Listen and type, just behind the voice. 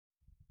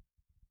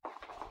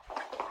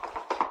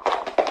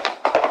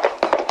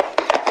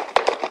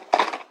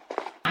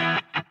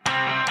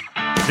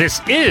This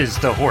is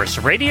the Horse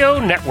Radio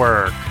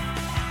Network.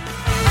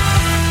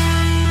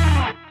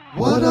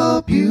 What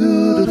a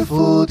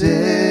beautiful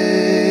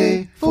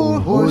day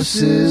for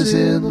horses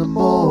in the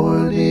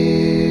morning.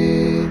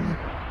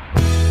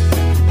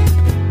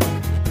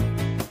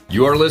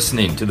 You are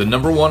listening to the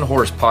number one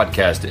horse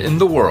podcast in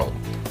the world.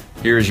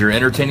 Here is your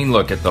entertaining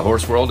look at the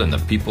horse world and the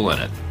people in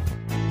it.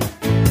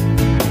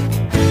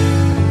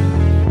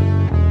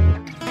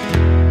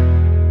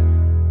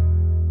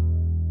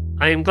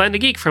 I am Glenn the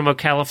Geek from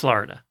Ocala,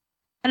 Florida.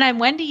 And I'm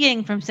Wendy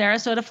Ying from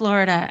Sarasota,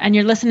 Florida, and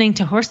you're listening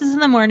to Horses in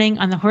the Morning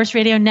on the Horse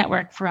Radio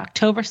Network for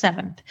October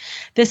 7th.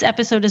 This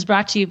episode is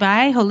brought to you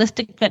by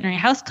Holistic Veterinary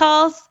House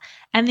Calls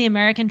and the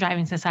American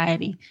Driving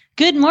Society.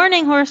 Good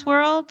morning, Horse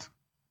World.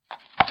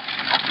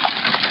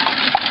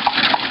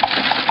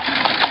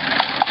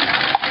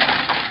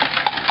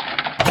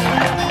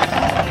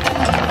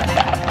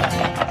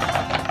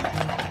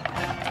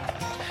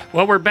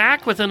 Well, we're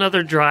back with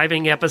another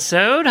driving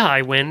episode.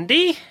 Hi,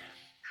 Wendy.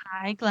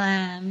 Hi,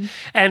 Glenn.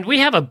 And we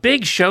have a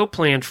big show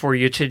planned for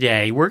you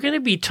today. We're going to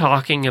be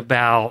talking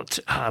about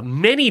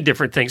many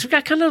different things. We've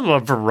got kind of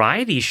a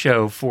variety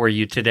show for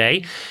you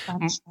today.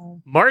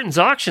 Martin's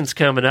Auction's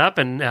coming up,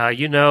 and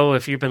you know,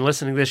 if you've been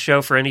listening to this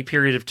show for any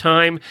period of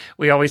time,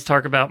 we always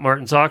talk about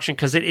Martin's Auction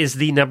because it is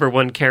the number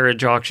one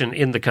carriage auction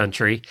in the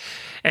country.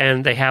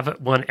 And they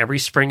have one every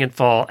spring and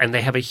fall, and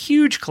they have a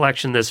huge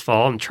collection this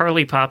fall. And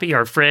Charlie Poppy,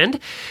 our friend,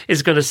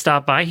 is going to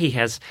stop by. He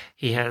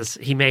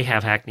may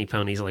have Hackney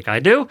ponies like I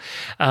do,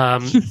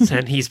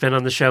 and he's been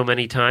on the show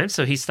many times,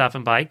 so he's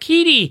stopping by.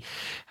 Keedy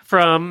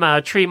from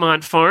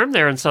Tremont Farm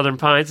there in Southern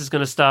Pines is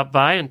going to stop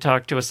by and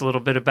talk to us a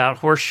little bit about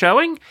horse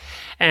showing,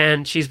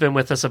 and she's been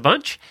with us a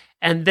bunch.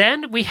 And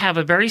then we have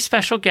a very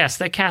special guest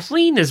that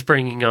Kathleen is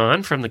bringing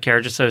on from the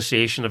Carriage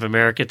Association of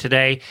America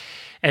today.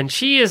 And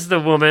she is the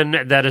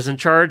woman that is in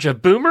charge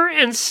of Boomer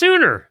and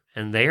Sooner.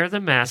 And they are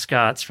the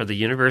mascots for the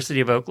University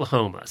of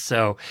Oklahoma.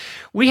 So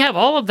we have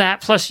all of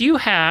that. Plus you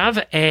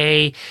have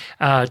a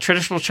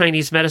traditional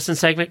Chinese medicine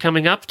segment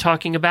coming up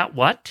talking about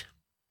what?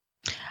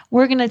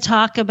 We're going to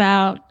talk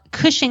about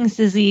Cushing's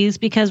disease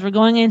because we're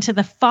going into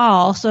the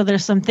fall. So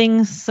there's some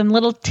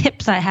little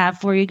tips I have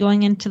for you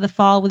going into the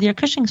fall with your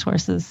Cushing's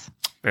horses.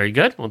 Very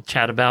good. We'll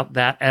chat about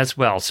that as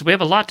well. So we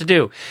have a lot to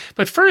do.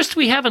 But first,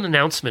 we have an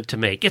announcement to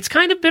make. It's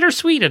kind of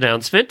bittersweet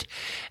announcement,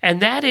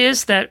 and that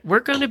is that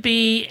we're going to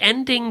be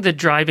ending the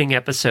driving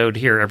episode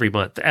here every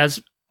month.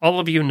 As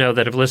all of you know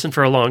that have listened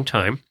for a long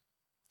time,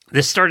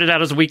 this started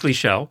out as a weekly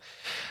show.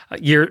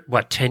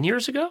 10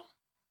 years ago?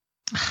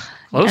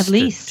 Close At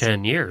least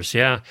 10 years,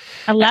 yeah.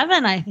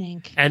 11, I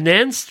think. And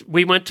then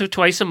we went to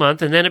twice a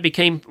month, and then it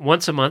became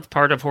once a month,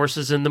 part of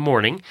Horses in the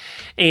Morning.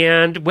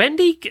 And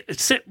Wendy,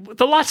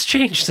 the lot's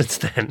changed since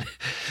then.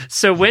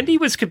 So Wendy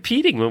was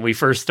competing when we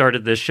first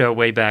started this show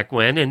way back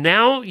when, and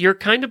now you're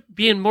kind of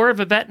being more of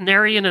a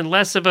veterinarian and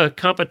less of a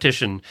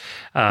competition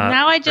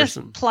Now I just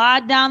person.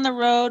 plod down the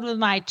road with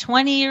my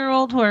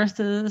 20-year-old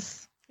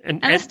horses, and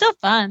it's still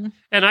fun.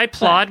 And I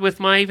plod with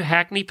my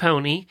Hackney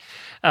pony.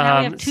 Now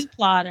we have two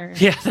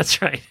plotters. Yeah, that's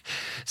right.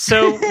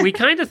 So we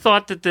kind of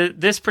thought that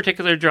this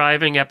particular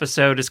driving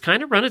episode has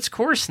kind of run its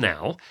course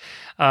now.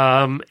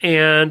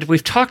 And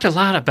we've talked a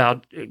lot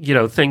about,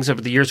 things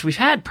over the years. We've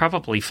had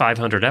probably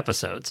 500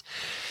 episodes.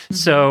 Mm-hmm.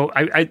 So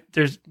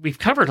we've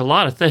covered a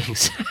lot of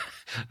things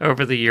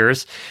over the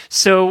years.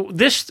 So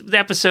this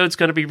episode's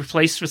going to be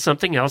replaced with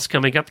something else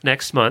coming up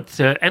next month.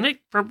 And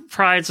it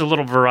provides a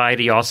little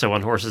variety also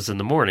on Horses in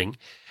the Morning.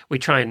 We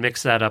try and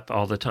mix that up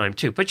all the time,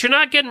 too. But you're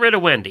not getting rid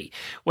of Wendy.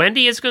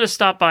 Wendy is going to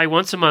stop by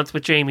once a month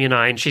with Jamie and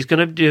I, and she's going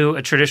to do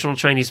a traditional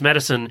Chinese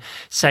medicine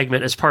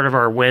segment as part of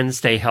our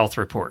Wednesday health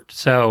report.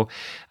 So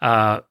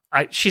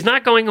she's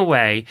not going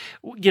away.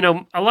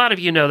 A lot of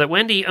you know that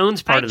Wendy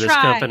owns part of this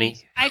company.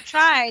 I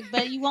tried,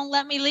 but you won't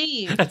let me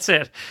leave. That's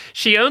it.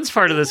 She owns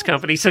part of this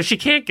company, so she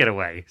can't get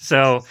away.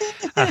 So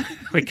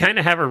we kind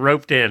of have her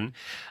roped in.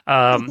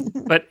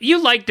 But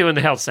you like doing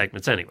the health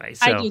segments anyway.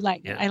 So, I do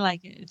like it. I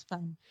like it. It's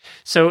fun.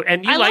 So,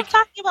 and I love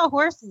talking about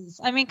horses.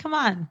 I mean, come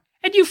on.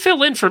 And you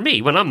fill in for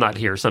me when I'm not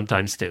here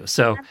sometimes too.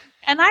 So,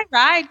 and I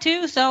ride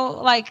too.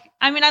 So,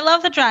 I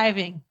love the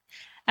driving,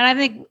 and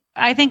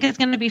I think it's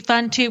going to be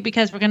fun too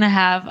because we're going to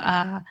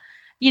have,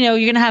 you're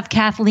going to have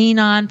Kathleen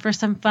on for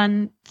some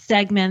fun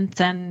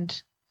segments,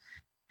 and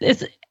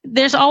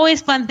there's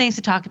always fun things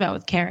to talk about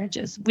with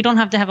carriages. We don't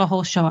have to have a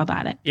whole show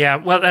about it. Yeah,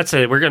 well, that's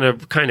it. We're going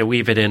to kind of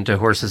weave it into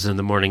Horses in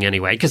the Morning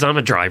anyway, because I'm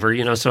a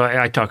driver, so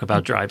I talk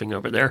about driving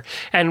over there.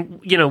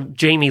 And,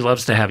 Jamie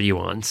loves to have you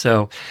on.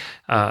 So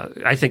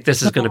I think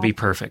this is going to be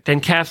perfect.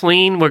 And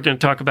Kathleen, we're going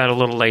to talk about a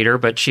little later,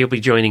 but she'll be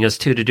joining us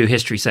too to do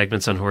history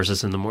segments on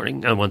Horses in the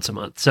Morning once a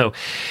month. So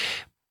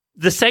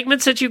the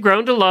segments that you've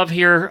grown to love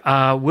here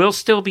will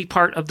still be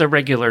part of the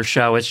regular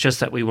show. It's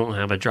just that we won't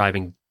have a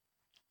driving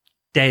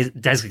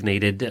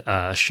designated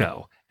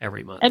show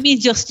every month. That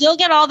means you'll still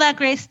get all that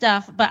great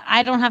stuff, but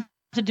I don't have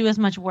to do as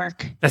much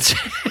work.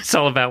 It's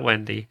all about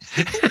Wendy.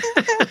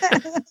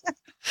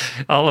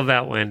 All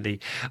about Wendy.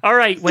 All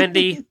right,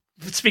 Wendy,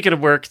 speaking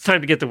of work, it's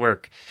time to get to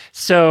work.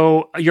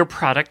 So your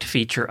product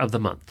feature of the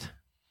month.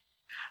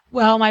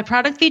 Well, my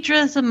product feature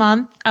of the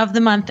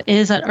month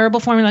is an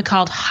herbal formula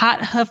called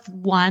Hot Hoof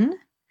One,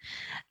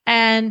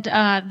 and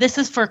this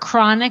is for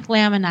chronic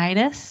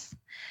laminitis.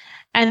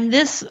 And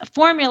this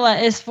formula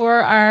is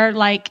for our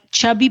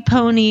chubby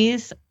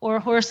ponies or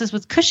horses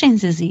with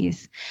Cushing's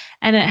disease,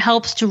 and it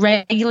helps to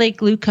regulate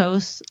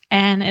glucose,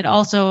 and it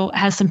also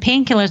has some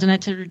painkillers in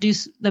it to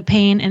reduce the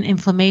pain and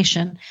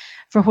inflammation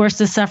for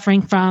horses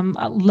suffering from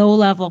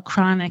low-level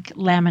chronic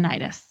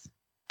laminitis.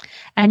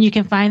 And you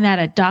can find that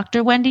at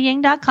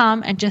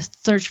drwendyying.com and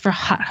just search for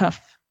Hot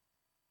Hoof.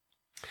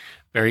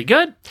 Very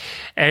good.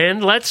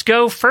 And let's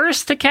go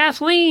first to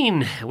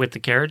Kathleen with the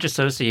Carriage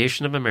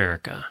Association of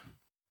America.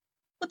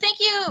 Well, thank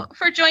you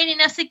for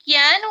joining us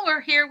again.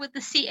 We're here with the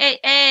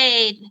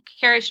CAA,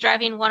 Carriage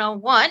Driving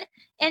 101.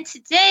 And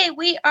today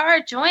we are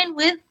joined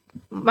with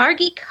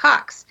Margie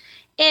Cox.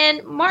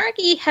 And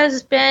Margie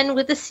has been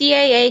with the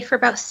CAA for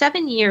about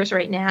 7 years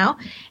right now.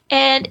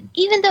 And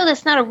even though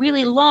that's not a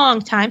really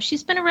long time,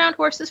 she's been around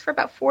horses for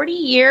about 40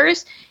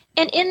 years.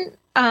 And in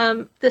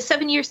the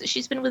 7 years that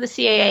she's been with the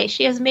CAA,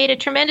 she has made a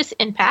tremendous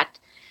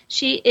impact.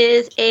 She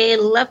is a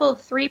level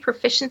 3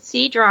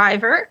 proficiency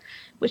driver,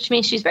 which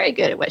means she's very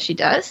good at what she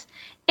does.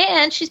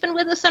 And she's been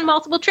with us on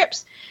multiple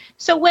trips.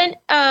 So when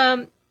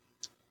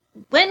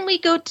we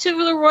go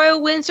to the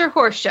Royal Windsor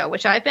Horse Show,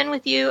 which I've been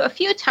with you a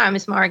few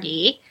times,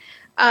 Margie,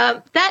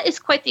 that is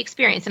quite the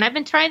experience. And I've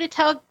been trying to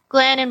tell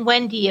Glenn and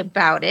Wendy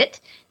about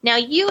it. Now,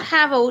 you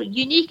have a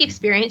unique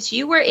experience.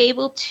 You were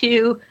able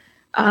to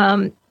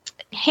hand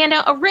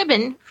out a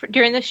ribbon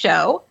during the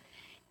show.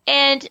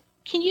 And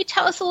can you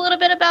tell us a little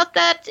bit about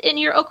that in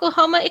your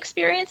Oklahoma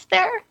experience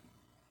there?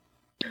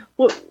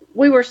 Well,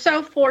 we were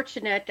so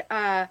fortunate.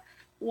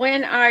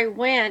 When I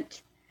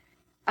went,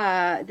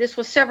 this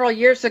was several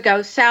years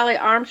ago, Sally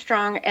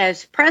Armstrong,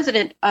 as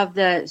president of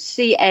the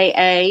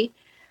CAA,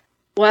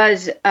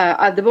 was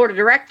of the board of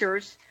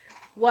directors,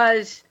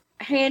 was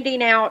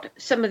handing out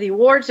some of the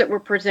awards that were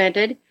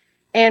presented,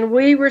 and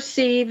we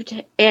received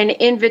an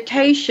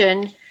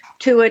invitation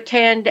to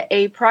attend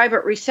a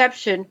private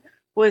reception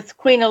with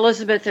Queen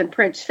Elizabeth and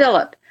Prince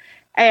Philip.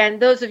 And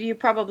those of you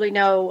probably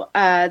know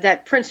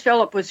that Prince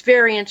Philip was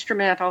very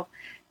instrumental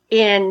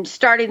in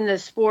starting the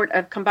sport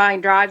of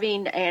combined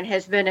driving, and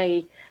has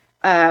been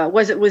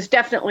was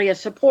definitely a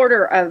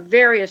supporter of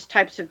various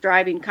types of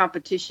driving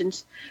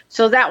competitions.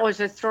 So that was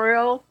a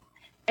thrill.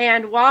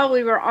 And while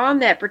we were on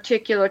that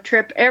particular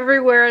trip,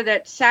 everywhere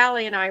that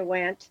Sally and I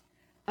went,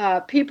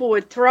 people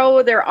would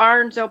throw their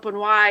arms open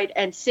wide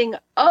and sing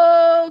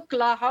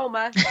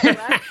Oklahoma.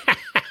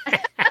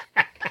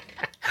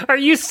 Are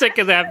you sick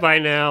of that by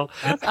now?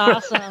 That's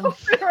awesome.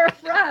 Where we're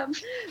from.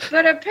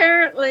 But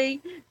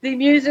apparently the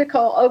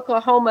musical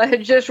Oklahoma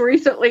had just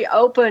recently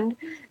opened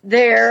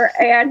there,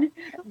 and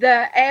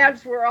the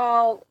ads were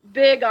all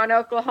big on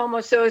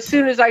Oklahoma. So as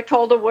soon as I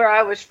told them where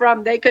I was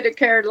from, they could have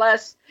cared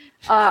less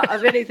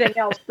of anything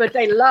else, but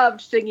they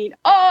loved singing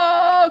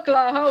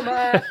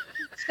Oklahoma.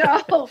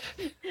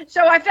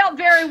 So I felt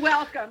very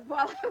welcome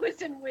while I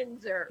was in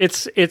Windsor.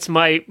 It's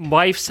my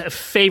wife's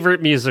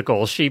favorite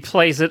musical. She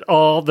plays it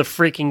all the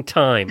freaking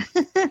time.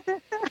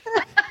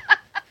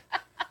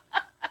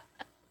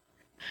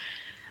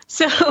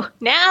 So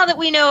now that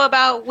we know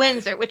about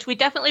Windsor, which we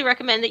definitely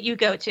recommend that you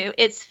go to,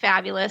 it's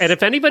fabulous. And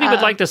if anybody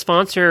would like to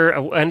sponsor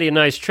Wendy and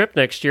I's trip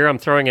next year, I'm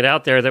throwing it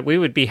out there that we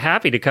would be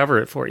happy to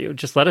cover it for you.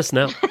 Just let us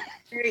know.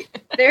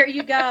 There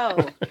you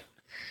go.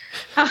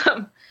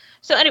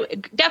 So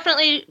anyway,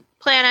 definitely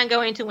plan on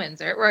going to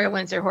Windsor, Royal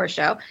Windsor Horse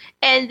Show.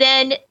 And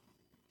then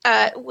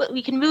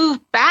we can move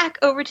back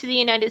over to the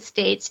United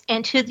States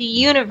and to the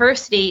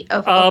University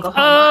of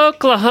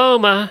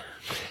Oklahoma.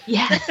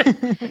 Yeah.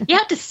 You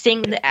have to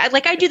sing that.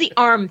 Like, I do the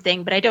arm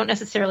thing, but I don't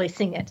necessarily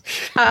sing it.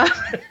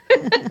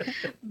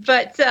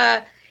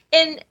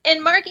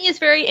 And Margie is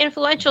very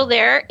influential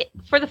there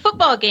for the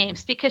football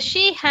games because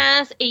she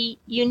has a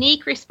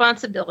unique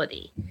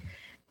responsibility,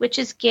 which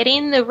is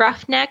getting the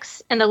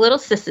Roughnecks and the Little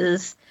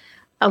Sisses,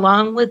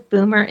 along with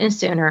Boomer and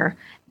Sooner,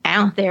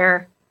 out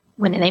there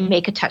when they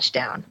make a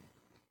touchdown.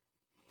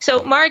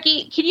 So,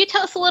 Margie, can you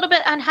tell us a little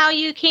bit on how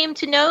you came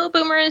to know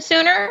Boomer and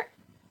Sooner?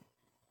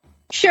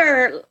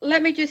 Sure.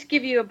 Let me just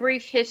give you a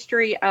brief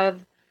history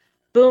of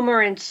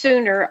Boomer and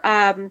Sooner.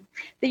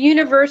 The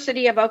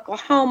University of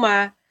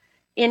Oklahoma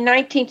in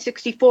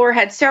 1964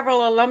 had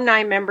several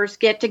alumni members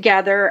get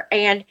together,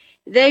 and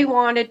they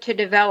wanted to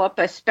develop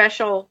a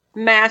special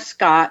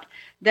mascot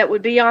that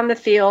would be on the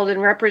field and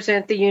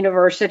represent the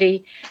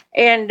university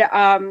and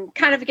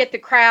kind of get the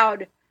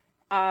crowd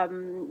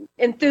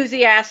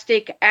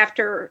enthusiastic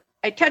after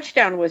a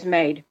touchdown was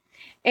made.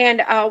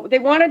 And they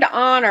wanted to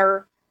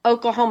honor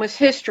Oklahoma's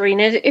history.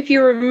 And if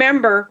you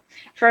remember,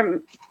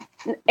 from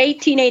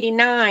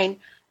 1889,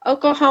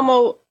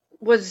 Oklahoma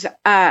was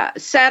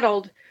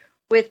settled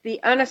with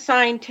the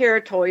unassigned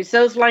territories,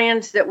 those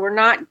lands that were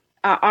not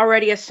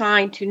already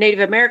assigned to Native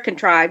American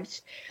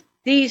tribes.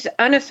 These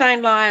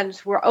unassigned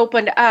lands were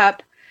opened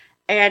up,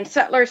 and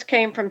settlers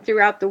came from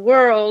throughout the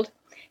world.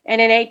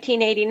 And in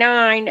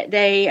 1889,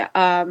 they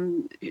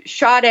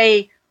shot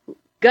a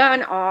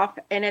gun off.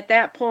 And at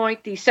that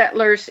point, the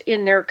settlers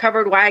in their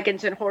covered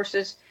wagons and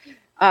horses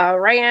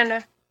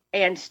ran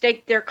and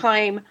staked their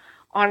claim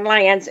on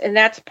lands. And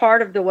that's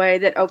part of the way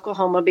that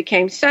Oklahoma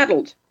became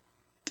settled.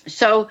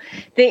 So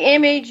the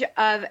image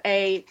of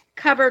a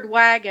covered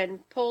wagon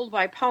pulled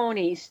by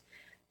ponies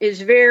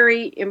is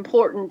very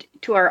important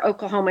to our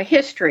Oklahoma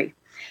history.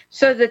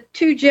 So the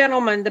two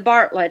gentlemen, the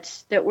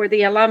Bartletts, that were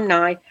the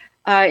alumni,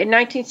 in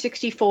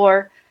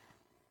 1964,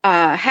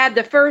 had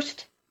the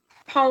first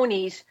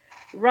ponies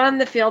run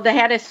the field. They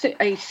had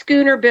a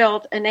schooner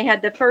built, and they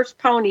had the first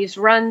ponies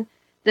run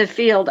the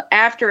field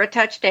after a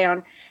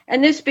touchdown.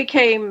 And this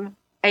became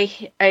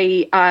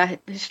a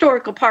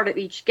historical part of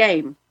each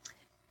game.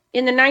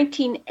 In the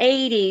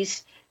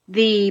 1980s,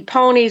 the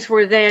ponies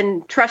were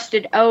then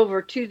trusted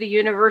over to the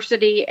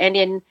university, and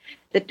in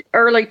the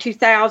early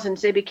 2000s,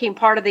 they became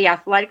part of the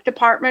athletic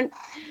department.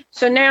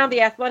 So now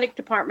the athletic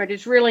department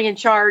is really in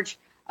charge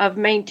of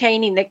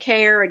maintaining the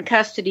care and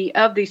custody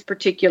of these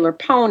particular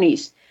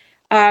ponies.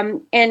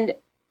 And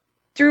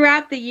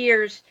throughout the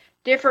years,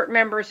 different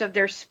members of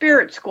their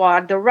spirit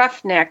squad, the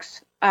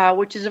Roughnecks,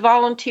 which is a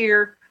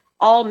volunteer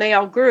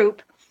all-male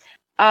group,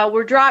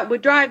 would drive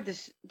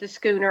the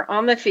schooner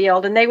on the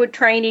field, and they would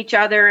train each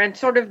other, and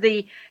sort of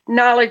the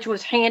knowledge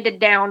was handed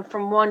down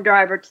from one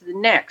driver to the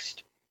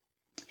next.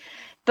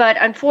 But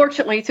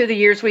unfortunately, through the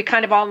years, we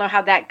kind of all know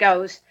how that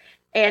goes.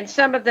 And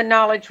some of the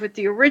knowledge with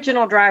the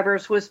original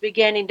drivers was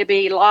beginning to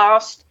be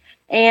lost.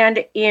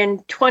 And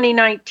in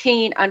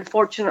 2019,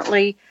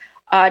 unfortunately,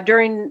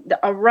 during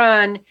a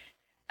run,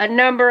 a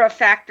number of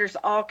factors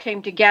all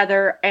came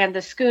together, and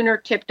the schooner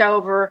tipped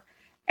over.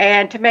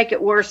 And to make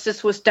it worse,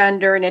 this was done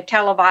during a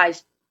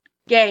televised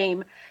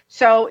game.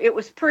 So it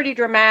was pretty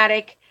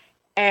dramatic.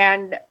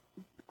 And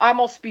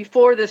almost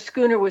before the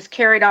schooner was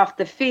carried off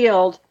the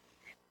field,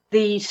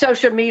 the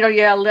social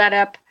media lit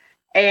up,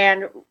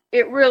 and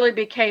it really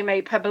became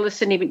a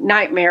publicity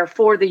nightmare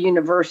for the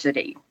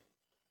university.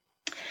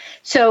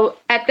 So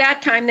at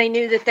that time, they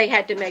knew that they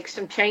had to make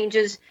some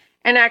changes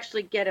and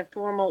actually get a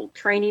formal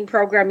training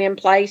program in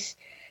place.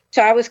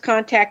 So I was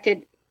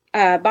contacted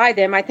by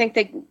them. I think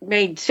they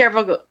made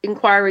several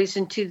inquiries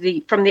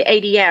from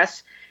the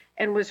ADS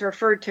and was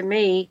referred to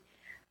me.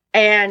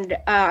 And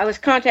I was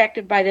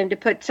contacted by them to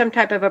put some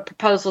type of a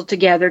proposal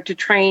together to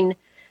train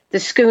the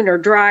schooner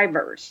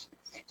drivers.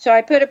 So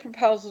I put a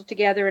proposal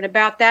together, and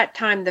about that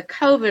time, the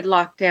COVID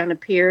lockdown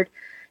appeared.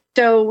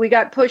 So we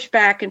got pushed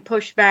back.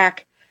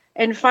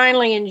 And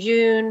finally, in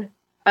June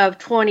of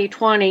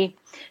 2020,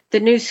 the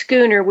new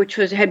schooner, which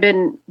had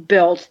been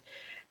built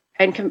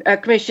and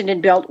commissioned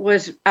and built,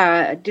 was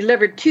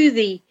delivered to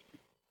the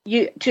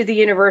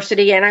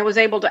university, and I was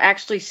able to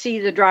actually see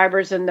the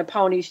drivers and the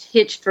ponies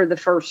hitched for the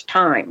first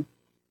time.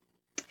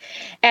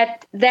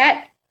 At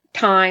that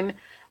time,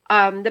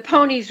 the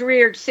ponies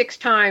reared 6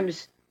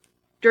 times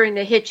during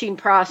the hitching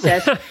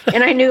process,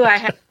 and I knew I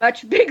had a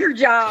much bigger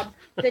job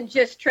than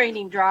just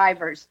training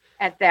drivers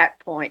at that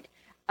point.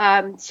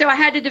 So I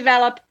had to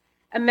develop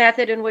a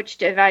method in which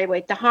to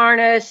evaluate the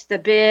harness, the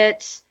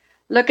bits,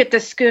 look at the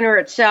schooner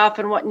itself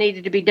and what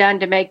needed to be done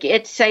to make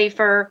it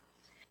safer,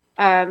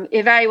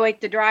 evaluate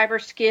the driver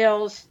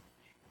skills,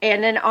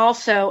 and then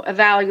also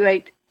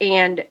evaluate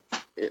and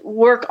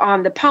work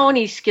on the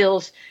pony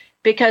skills,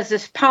 because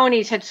the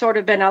ponies had sort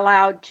of been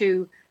allowed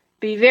to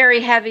be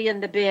very heavy in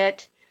the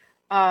bit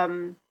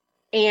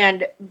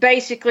and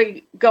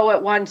basically go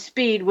at one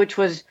speed, which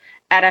was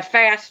at a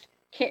fast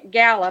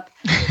gallop.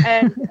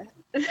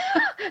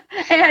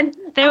 And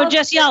they would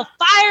just yell,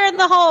 "Fire in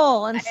the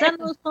hole," and send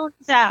those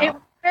ponies out. It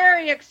was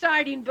very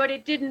exciting, but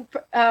it didn't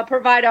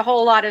provide a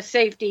whole lot of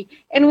safety,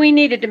 and we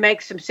needed to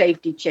make some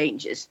safety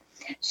changes.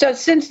 So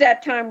since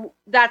that time,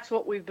 that's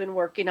what we've been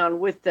working on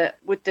with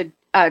the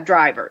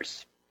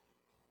drivers.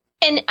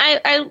 And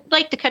I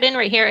like to cut in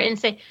right here and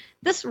say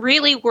this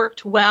really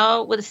worked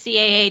well with the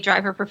CAA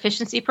driver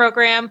proficiency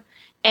program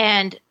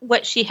and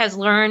what she has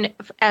learned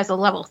as a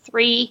level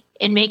 3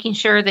 in making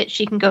sure that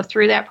she can go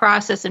through that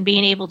process and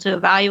being able to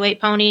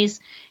evaluate ponies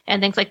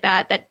and things like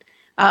that.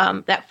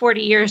 That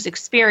 40 years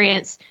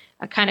experience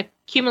kind of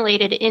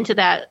accumulated into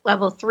that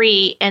level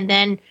 3 and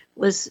then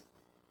was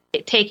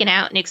taken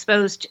out and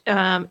exposed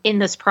in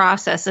this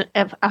process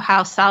of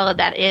how solid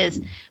that is.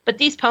 But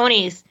these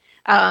ponies,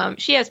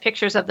 she has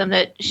pictures of them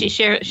that she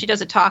shares. She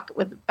does a talk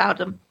about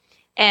them,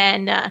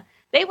 and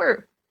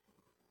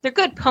they're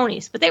good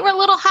ponies, but they were a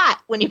little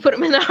hot when you put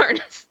them in the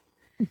harness.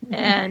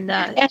 And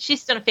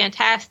she's done a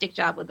fantastic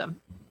job with them.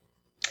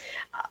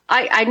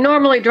 I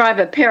normally drive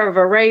a pair of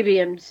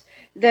Arabians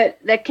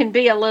that can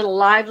be a little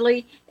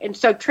lively, and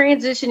so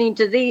transitioning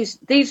to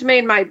these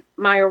made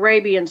my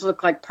Arabians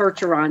look like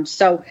Percherons.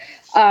 So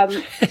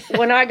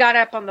when I got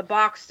up on the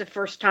box the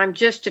first time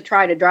just to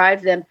try to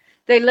drive them,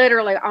 they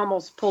literally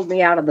almost pulled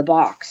me out of the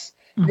box.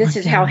 This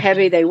is how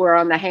heavy they were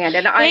on the hand.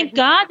 And Thank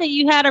God that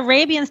you had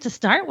Arabians to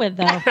start with,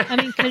 though. I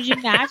mean, could you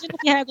imagine if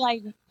you had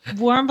like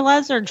warm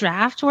bloods or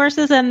draft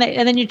horses and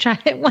then you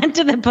went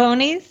to the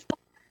ponies?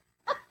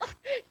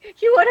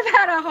 You would have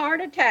had a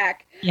heart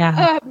attack.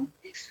 Yeah.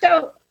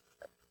 So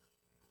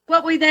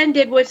what we then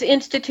did was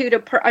institute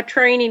a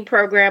training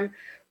program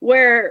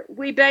where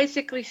we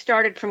basically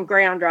started from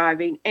ground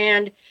driving,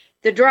 and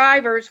the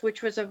drivers,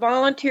 which was a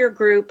volunteer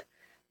group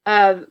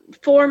of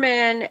 4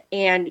 men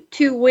and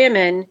 2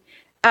 women,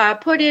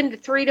 put in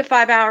 3 to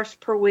 5 hours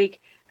per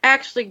week,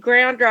 actually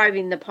ground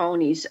driving the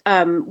ponies,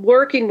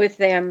 working with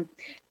them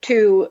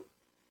to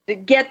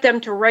get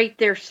them to rate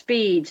their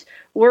speeds,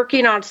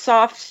 working on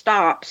soft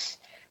stops,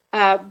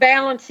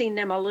 balancing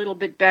them a little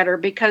bit better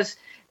because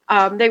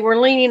they were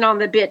leaning on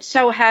the bit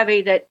so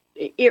heavy that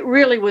it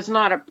really was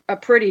not a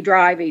pretty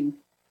driving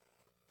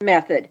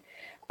method.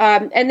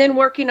 And then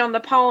working on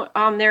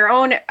on their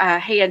own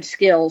hand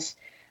skills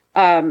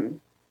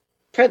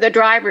for the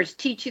drivers,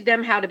 teaching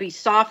them how to be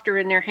softer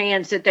in their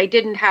hands, that they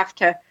didn't have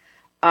to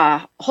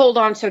hold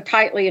on so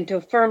tightly and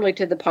too firmly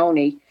to the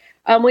pony.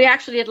 We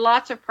actually had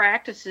lots of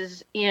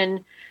practices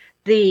in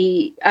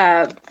the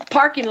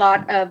parking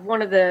lot of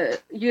one of the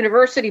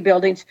university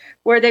buildings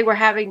where they were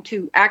having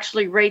to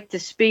actually rate the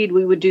speed.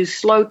 We would do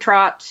slow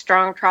trots,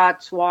 strong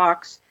trots,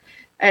 walks,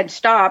 and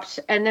stops,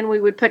 and then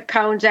we would put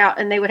cones out,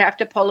 and they would have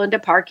to pull into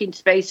parking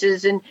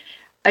spaces and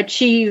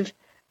achieve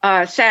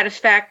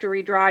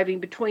satisfactory driving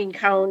between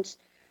cones.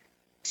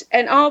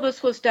 And all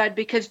this was done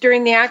because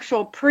during the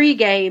actual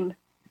pregame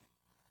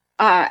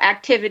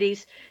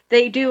activities,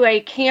 they do a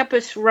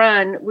campus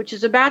run, which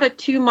is about a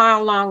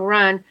 2-mile long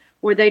run,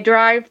 where they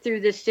drive through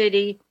the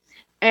city,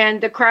 and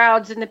the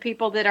crowds and the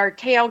people that are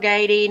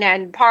tailgating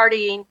and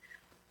partying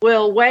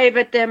will wave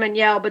at them and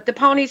yell. But the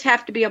ponies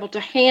have to be able to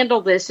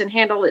handle this and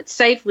handle it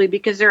safely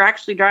because they're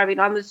actually driving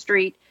on the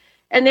street,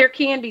 and there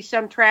can be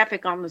some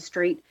traffic on the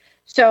street.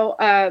 So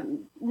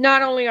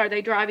not only are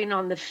they driving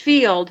on the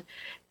field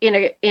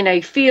in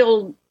a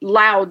field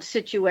loud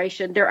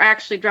situation, they're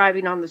actually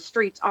driving on the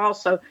streets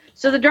also.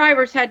 So the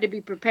drivers had to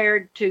be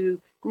prepared to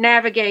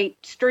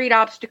navigate street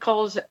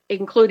obstacles,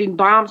 including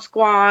bomb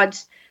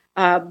squads,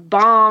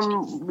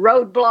 bomb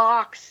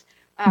roadblocks,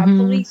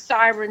 police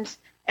sirens,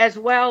 as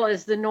well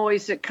as the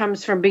noise that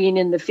comes from being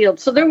in the field.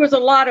 So there was a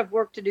lot of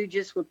work to do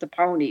just with the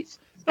ponies.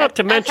 Not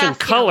to mention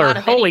color.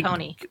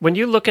 Holy, when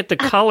you look at the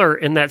color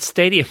in that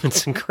stadium,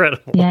 it's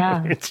incredible.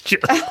 Yeah. It's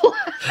just...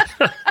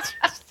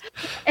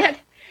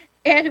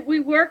 and we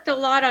worked a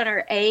lot on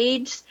our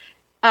aids.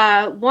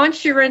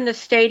 Once you're in the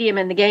stadium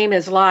and the game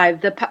is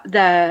live,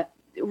 the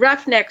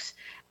Roughnecks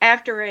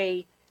and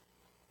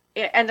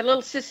the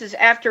Little Sisses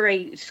after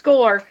a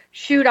score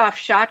shoot off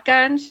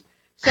shotguns.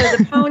 So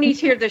the ponies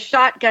hear the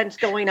shotguns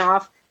going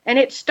off, and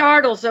it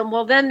startles them.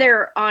 Well, then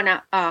they're on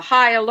a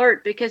high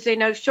alert because they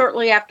know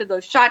shortly after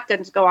those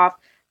shotguns go off,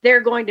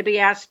 they're going to be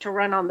asked to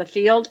run on the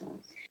field.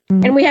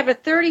 Mm-hmm. And we have a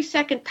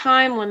 30-second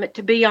time limit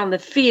to be on the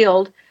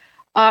field.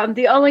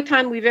 The only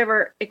time we've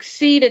ever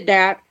exceeded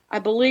that, I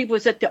believe,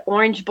 was at the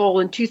Orange Bowl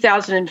in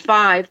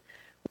 2005,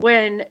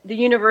 when the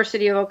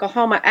University of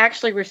Oklahoma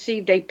actually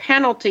received a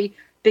penalty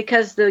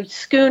because the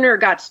schooner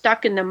got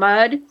stuck in the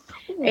mud,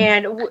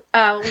 and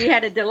we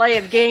had a delay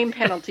of game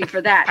penalty for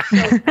that. So,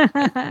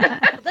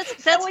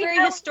 that's very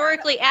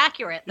historically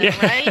accurate, though,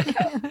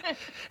 right?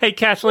 Hey,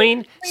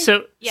 Kathleen,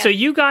 so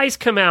you guys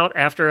come out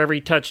after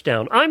every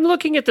touchdown. I'm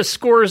looking at the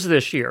scores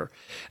this year,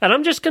 and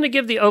I'm just going to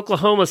give the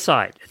Oklahoma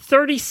side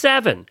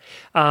 37,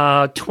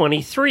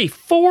 23,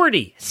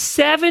 40,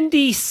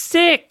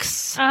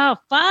 76. Oh,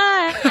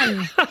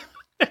 fun.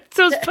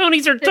 Those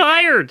ponies are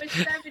tired.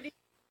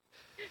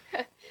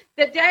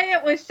 The day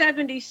it was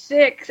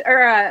 76,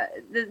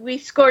 we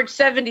scored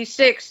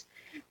 76,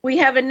 we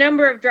have a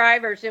number of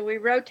drivers, and we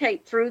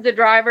rotate through the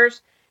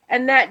drivers.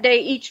 And that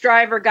day, each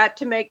driver got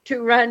to make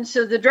 2 runs,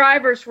 so the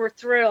drivers were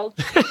thrilled.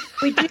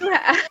 We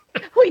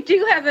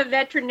do have a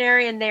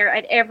veterinarian there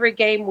at every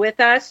game with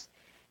us,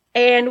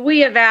 and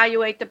we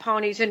evaluate the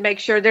ponies and make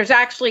sure there's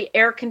actually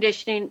air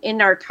conditioning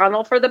in our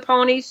tunnel for the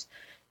ponies,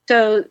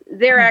 so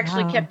they're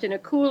actually kept in a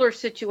cooler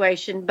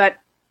situation. But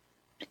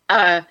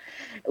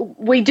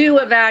we do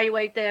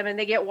evaluate them, and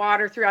they get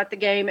water throughout the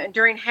game. And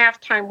during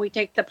halftime, we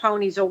take the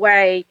ponies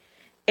away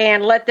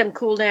and let them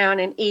cool down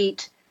and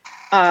eat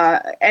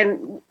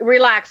and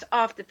relax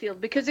off the field,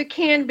 because it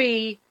can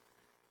be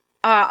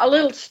a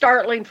little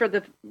startling for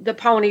the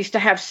ponies to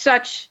have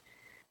such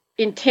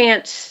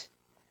intense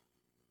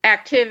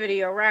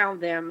activity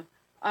around them.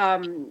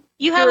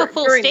 You have a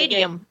full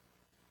stadium.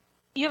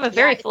 You have a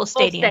very full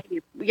stadium.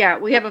 Yeah,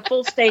 we have a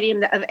full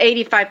stadium of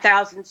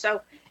 85,000.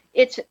 So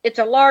it's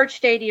a large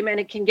stadium, and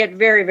it can get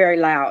very, very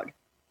loud.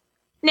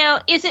 Now,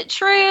 is it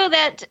true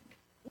that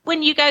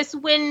when you guys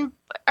win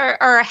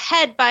or are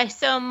ahead by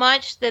so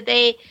much that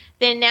the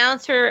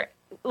announcer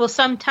will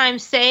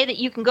sometimes say that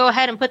you can go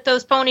ahead and put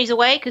those ponies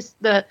away because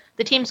the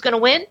team's going to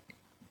win?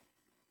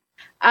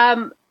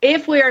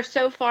 If we are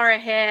so far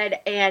ahead,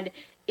 and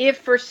if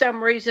for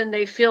some reason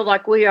they feel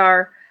like we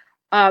are,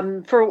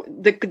 for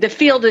the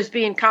field is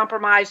being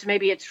compromised,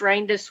 maybe it's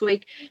rained this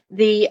week,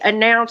 the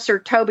announcer,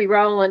 Toby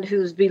Rowland,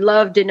 who's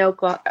beloved in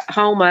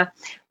Oklahoma,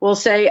 will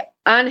say,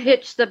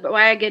 unhitch the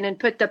wagon and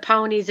put the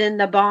ponies in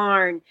the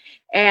barn.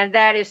 And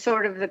that is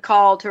sort of the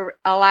call to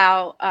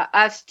allow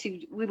us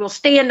we will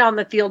stand on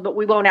the field, but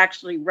we won't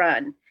actually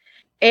run.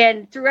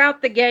 And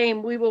throughout the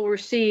game, we will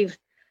receive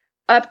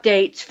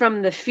updates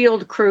from the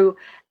field crew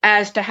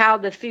as to how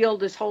the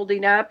field is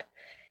holding up.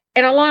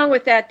 And along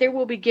with that, there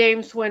will be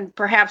games when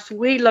perhaps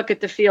we look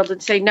at the field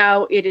and say,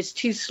 no, it is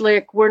too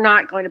slick. We're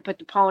not going to put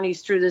the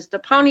ponies through this. The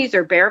ponies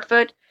are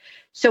barefoot,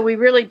 so we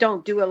really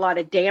don't do a lot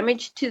of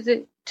damage to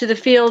the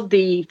field.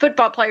 The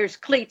football players'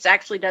 cleats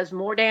actually does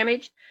more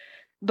damage.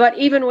 But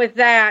even with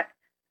that,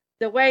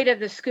 the weight of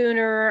the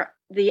schooner,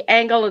 the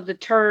angle of the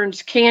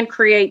turns can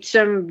create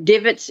some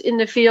divots in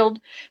the field.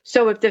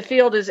 So if the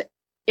field is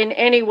in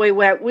any way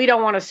wet, we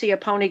don't want to see a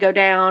pony go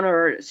down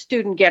or a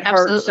student get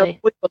hurt. So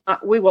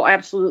we will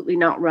absolutely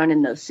not run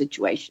in those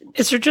situations.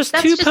 Is there just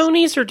two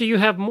ponies, or do you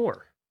have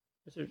more?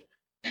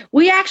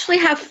 We actually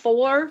have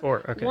four.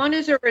 Okay. One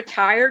is a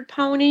retired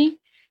pony,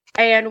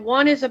 and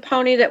one is a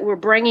pony that we're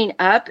bringing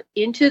up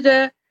into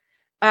the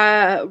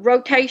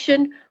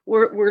rotation.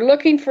 We're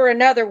looking for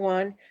another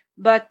one,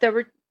 but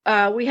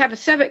we have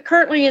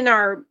currently in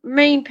our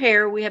main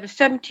pair, we have a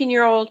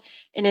 17-year-old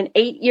and an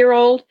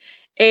 8-year-old.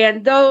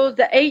 And though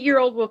the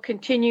 8-year-old will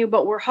continue,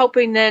 but we're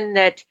hoping then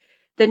that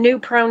the new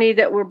pony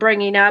that we're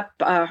bringing up,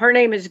 her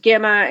name is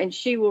Gemma, and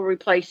she will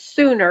replace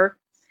Sooner.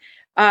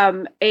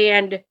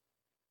 And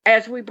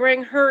as we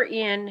bring her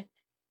in,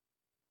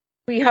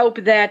 we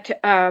hope that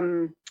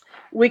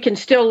we can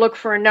still look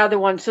for another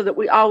one so that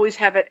we always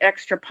have an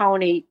extra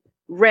pony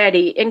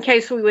ready in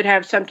case we would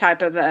have some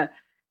type of a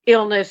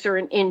illness or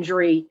an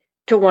injury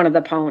to one of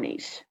the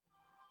ponies.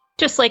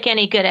 Just like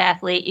any good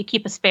athlete, you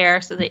keep a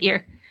spare so that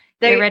you're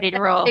ready to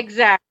roll.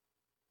 Exactly.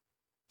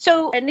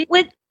 So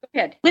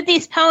with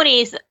these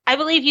ponies, I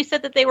believe you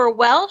said that they were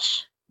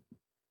Welsh?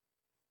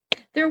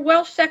 They're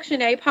Welsh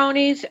Section A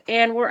ponies,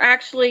 and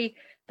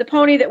the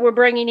pony that we're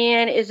bringing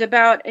in is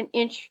about an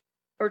inch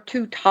or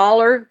two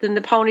taller than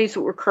the ponies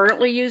that we're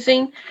currently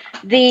using.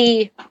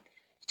 The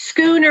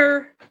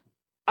schooner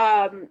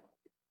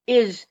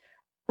is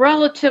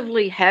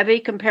relatively heavy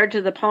compared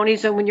to the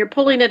ponies, and when you're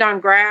pulling it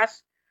on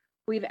grass,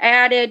 we've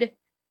added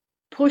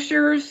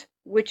pushers,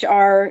 which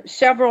are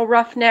several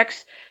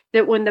roughnecks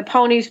that when the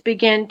ponies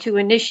begin to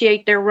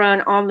initiate their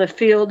run on the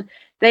field,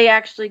 they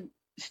actually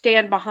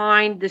stand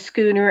behind the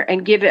schooner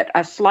and give it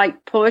a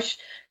slight push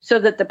so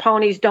that the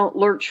ponies don't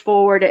lurch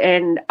forward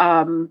and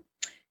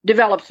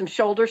develop some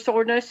shoulder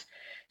soreness.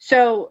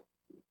 So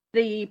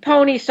the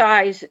pony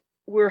size,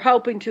 we're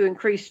hoping to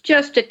increase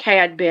just a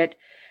tad bit,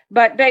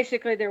 but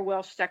basically they're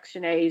Welsh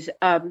Section A's.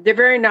 They're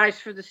very nice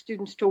for the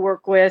students to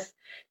work with.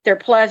 They're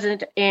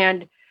pleasant,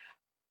 and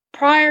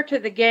prior to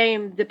the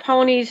game, the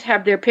ponies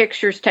have their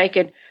pictures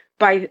taken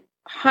by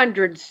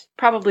hundreds,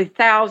 probably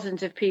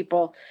thousands of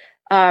people.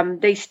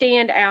 They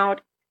stand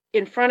out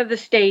in front of the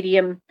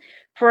stadium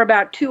for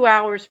about 2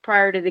 hours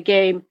prior to the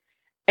game,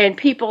 and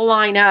people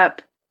line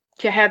up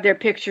to have their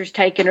pictures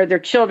taken or their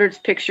children's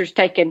pictures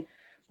taken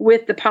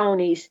with the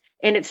ponies.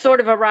 And it's sort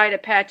of a rite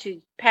of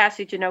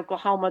passage in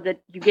Oklahoma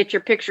that you get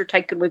your picture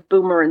taken with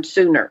Boomer and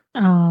Sooner.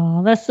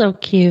 Oh, that's so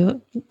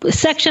cute.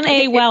 Section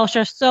A Welsh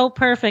are so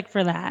perfect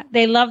for that.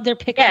 They love their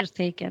pictures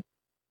taken.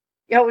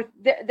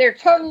 They're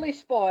totally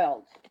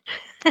spoiled.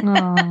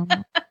 Oh.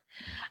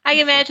 I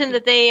imagine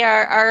that they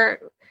are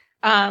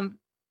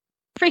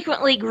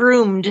frequently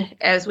groomed,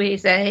 as we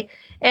say,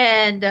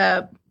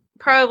 and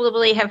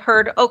probably have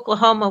heard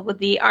Oklahoma with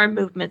the arm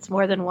movements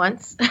more than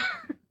once.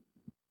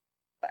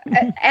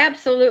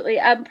 Absolutely.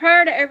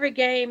 Prior to every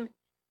game,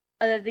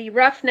 the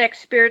Roughneck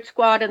Spirit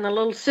Squad and the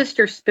Little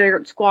Sister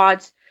Spirit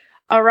Squads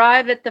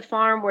arrive at the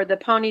farm where the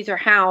ponies are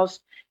housed,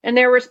 and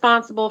they're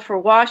responsible for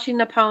washing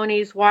the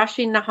ponies,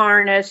 washing the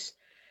harness,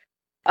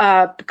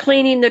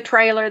 cleaning the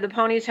trailer. The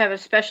ponies have a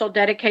special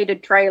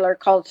dedicated trailer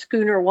called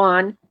Schooner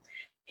One,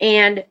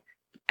 and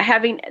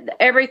having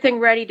everything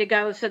ready to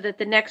go so that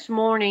the next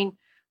morning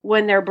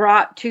when they're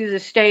brought to the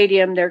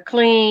stadium, they're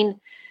clean,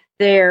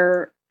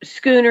 their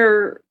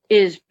schooner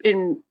is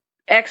in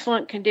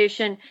excellent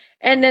condition,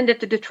 and then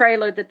that the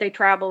trailer that they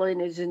travel in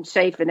is in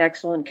safe and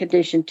excellent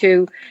condition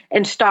too,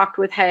 and stocked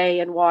with hay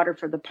and water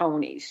for the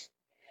ponies.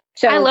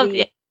 So I love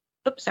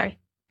sorry.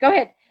 Go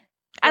ahead.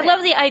 I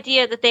love the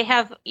idea that they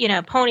have,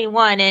 Pony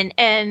One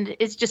and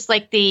it's just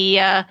like the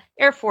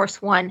Air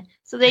Force One.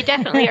 So they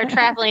definitely are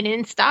traveling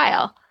in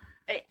style.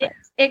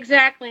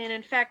 Exactly. And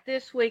in fact,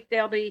 this week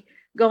they'll be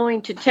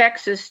going to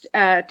Texas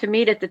to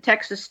meet at the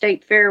Texas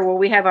State Fair where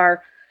we have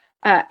our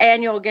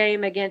annual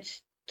game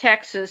against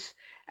Texas.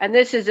 And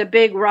this is a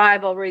big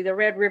rivalry, the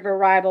Red River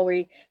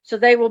rivalry. So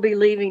they will be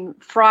leaving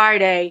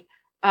Friday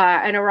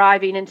and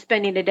arriving and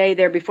spending a day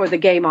there before the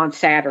game on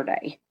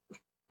Saturday.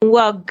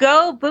 Well,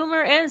 go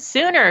Boomer and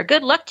Sooner.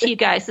 Good luck to you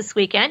guys this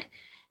weekend.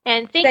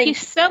 And thank you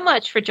so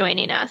much for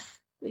joining us.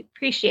 We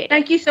appreciate it.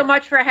 Thank you so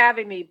much for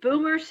having me.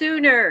 Boomer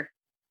Sooner.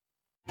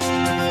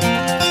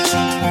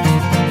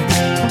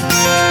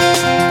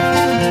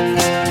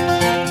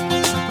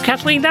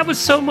 Kathleen, that was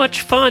so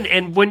much fun.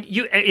 And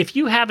if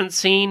you haven't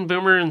seen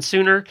Boomer and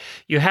Sooner,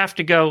 you have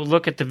to go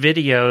look at the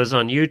videos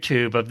on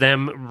YouTube of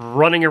them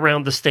running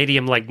around the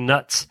stadium like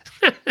nuts.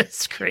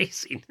 It's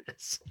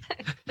craziness.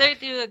 They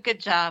do a good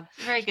job.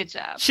 Very good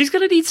job. She's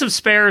going to need some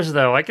spares,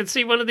 though. I can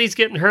see one of these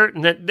getting hurt,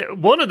 and that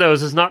one of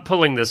those is not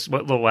pulling this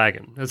little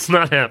wagon. It's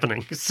not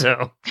happening.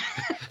 So,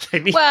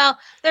 well,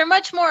 they're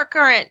much more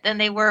current than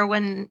they were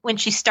when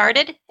she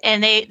started,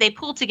 and they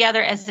pull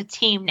together as a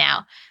team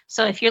now.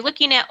 So, if you're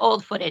looking at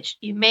old footage,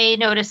 you may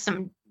notice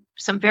some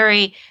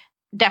very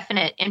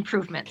definite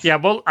improvements. Yeah,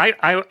 well,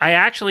 I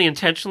actually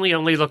intentionally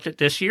only looked at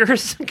this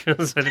year's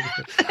because I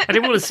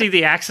didn't want to see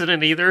the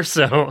accident either.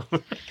 So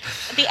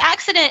the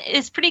accident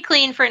is pretty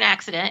clean for an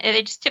accident.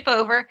 They just tip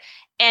over,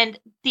 and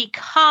the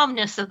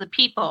calmness of the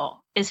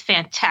people is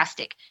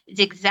fantastic. It's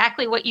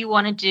exactly what you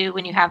want to do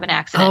when you have an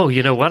accident. Oh,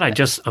 you know what? I'm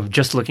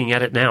just looking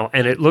at it now,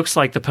 and it looks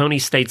like the pony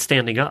stayed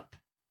standing up.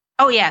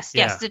 Oh, yes.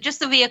 So just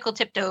the vehicle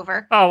tipped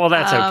over. Oh, well,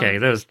 that's okay.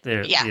 Those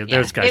guys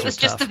it was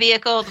just the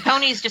vehicle. The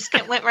ponies just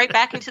went right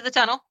back into the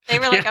tunnel. They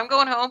were like, I'm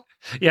going home.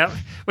 Yeah.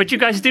 What'd you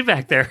guys do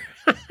back there?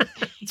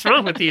 What's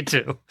wrong with you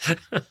two?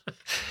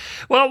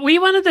 Well, we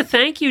wanted to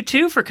thank you,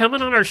 too, for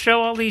coming on our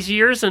show all these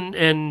years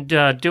and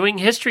doing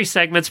history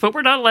segments, but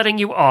we're not letting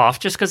you off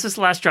just because this is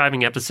the last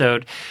driving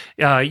episode.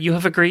 You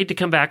have agreed to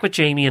come back with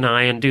Jamie and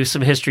I and do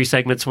some history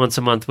segments once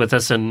a month with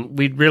us, and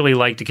we'd really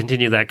like to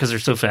continue that because they're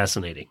so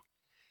fascinating.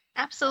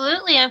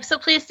 Absolutely. I'm so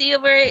pleased that you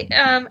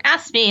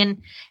asked me,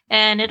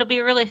 and it'll be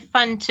really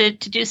fun to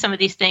do some of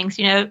these things.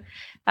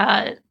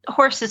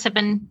 Horses have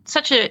been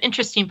such an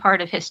interesting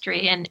part of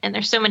history, and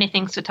there's so many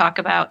things to talk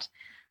about.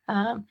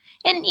 And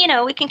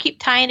we can keep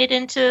tying it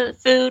into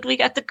food. We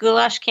got the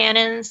goulash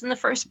cannons and the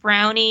first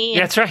brownie.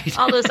 That's right.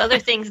 All those other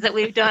things that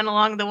we've done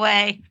along the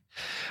way.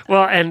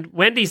 Well, and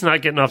Wendy's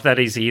not getting off that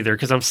easy either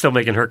because I'm still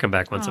making her come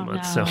back once a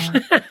month. No. So.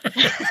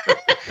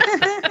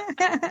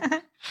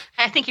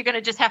 I think you're going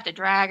to just have to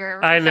drag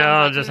her. I know.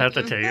 I'll just have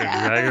to take her,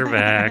 drag her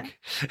back.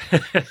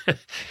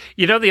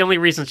 The only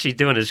reason she's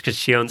doing it is because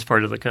she owns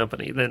part of the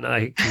company. Then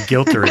I can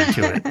guilt her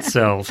into it.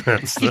 So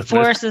she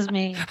forces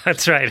me.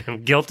 That's right.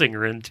 I'm guilting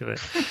her into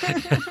it.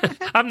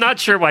 I'm not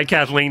sure why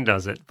Kathleen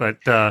does it, but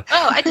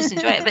I just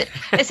enjoy it. But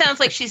it sounds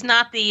like she's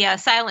not the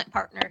silent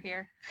partner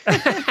here.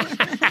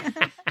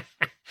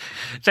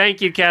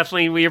 Thank you,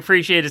 Kathleen. We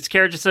appreciate it. It's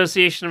Carriage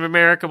Association of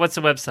America. What's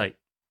the website?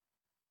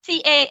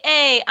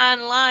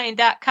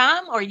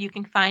 CAAonline.com, or you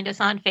can find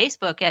us on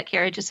Facebook at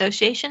Carriage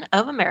Association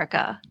of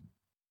America.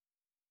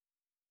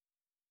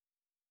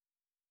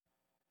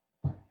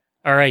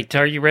 All right.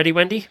 Are you ready,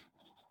 Wendy?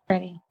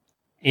 Ready.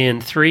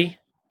 In 3,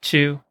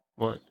 2,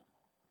 1.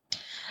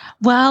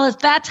 Well,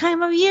 it's that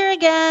time of year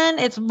again.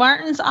 It's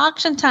Martin's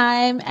auction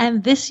time,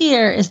 and this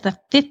year is the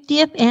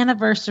 50th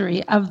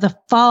anniversary of the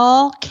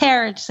fall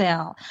carriage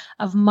sale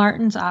of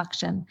Martin's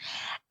auction.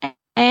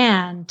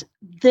 And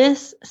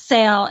this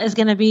sale is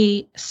going to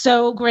be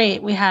so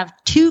great. We have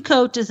 2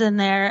 coaches in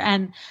there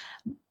and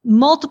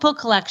multiple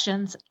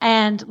collections,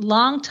 and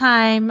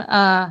longtime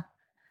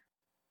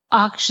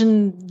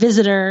auction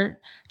visitor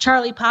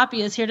Charlie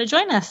Poppy is here to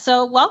join us.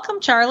 So welcome,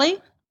 Charlie.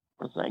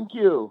 Well, thank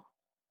you.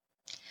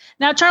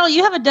 Now, Charlie,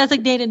 you have a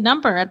designated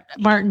number at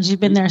Martin's. You've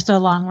been there so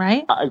long,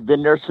 right? I've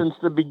been there since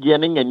the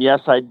beginning, and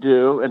yes, I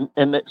do.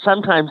 And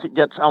sometimes it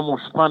gets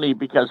almost funny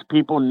because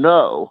people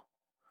know.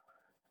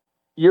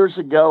 Years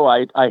ago,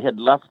 I had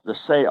left the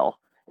sale,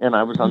 and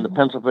I was on the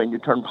Pennsylvania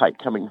Turnpike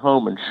coming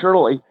home, and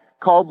Shirley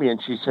called me,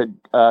 and she said,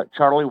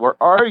 Charlie, where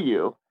are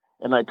you?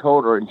 And I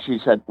told her, and she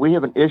said, we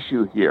have an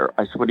issue here.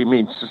 I said, what do you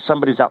mean? So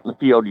somebody's out in the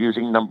field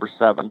using number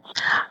 7.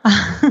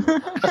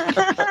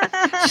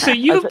 So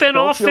you've been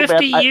off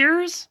 50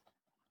 years?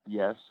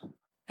 Yes.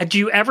 Do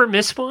you ever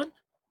miss one?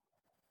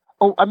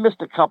 Oh, I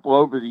missed a couple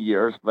over the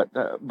years, but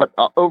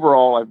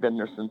overall, I've been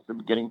there since the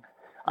beginning.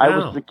 I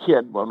was the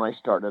kid when I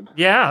started.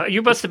 Yeah,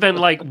 you must have been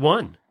like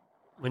 1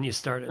 when you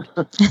started.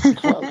 But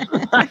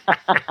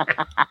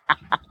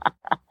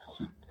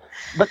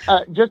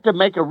just to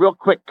make a real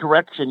quick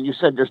correction, you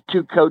said there's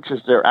 2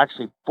 coaches. There are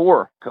actually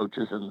 4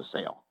 coaches in the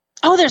sale.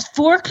 Oh, there's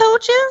 4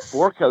 coaches?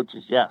 4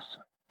 coaches, yes.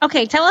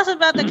 Okay, tell us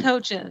about the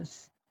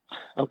coaches.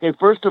 Okay,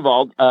 first of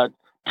all,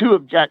 2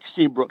 of Jack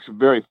Seabrook's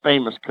very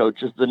famous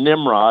coaches, the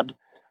Nimrod,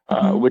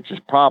 which is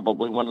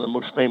probably one of the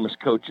most famous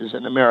coaches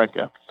in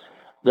America,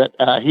 that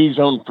he's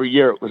owned for a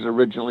year. It was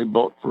originally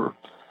built for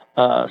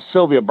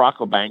Sylvia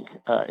Brocklebank,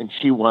 and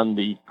she won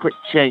the quick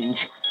change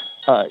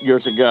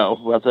years ago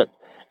with it.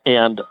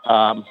 And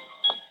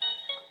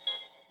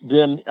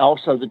then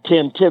also the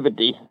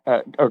Tantivy,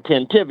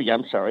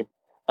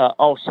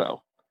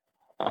 also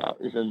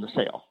is in the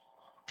sale.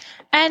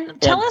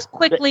 And tell us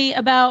quickly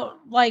about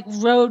like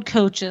road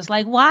coaches.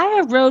 Like, why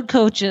are road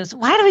coaches?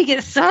 Why do we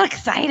get so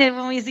excited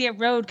when we see a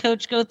road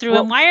coach go through,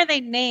 and why are they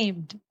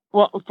named?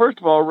 Well, first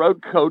of all,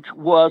 road coach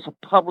was a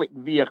public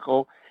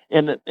vehicle,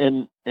 and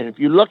if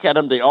you look at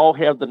them, they all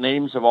have the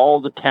names of all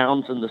the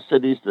towns and the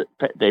cities that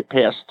they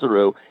passed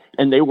through,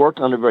 and they worked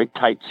on a very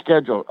tight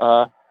schedule,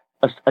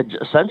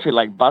 essentially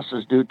like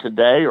buses do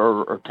today,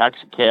 or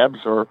taxi cabs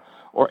or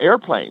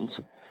airplanes.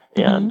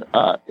 And,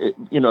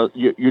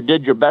 you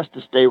did your best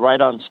to stay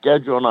right on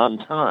schedule and on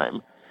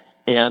time.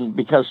 And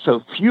because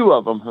so few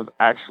of them have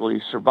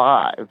actually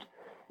survived,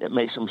 it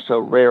makes them so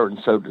rare and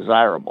so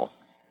desirable.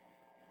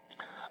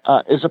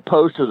 As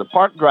opposed to the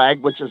park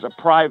drag, which is a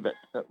private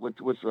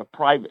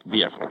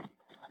vehicle.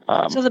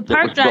 So the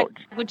park drag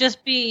would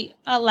just be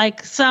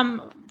like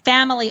some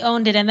family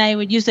owned it, and they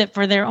would use it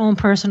for their own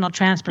personal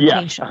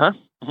transportation. Yes.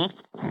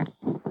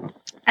 Mm-hmm.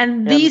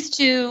 And these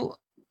two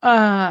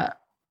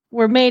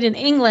were made in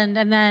England,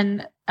 and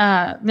then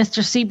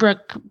Mr.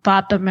 Seabrook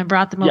bought them and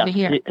brought them over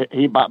here.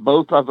 He bought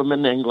both of them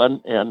in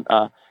England, and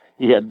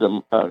he had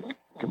them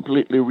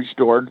completely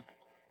restored.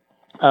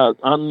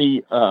 On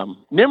the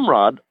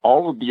Nimrod,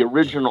 all of the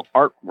original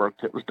artwork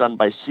that was done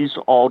by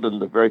Cecil Alden,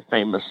 the very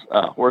famous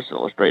horse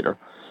illustrator,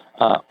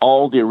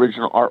 all the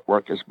original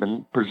artwork has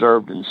been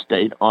preserved and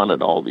stayed on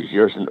it all these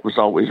years, and it was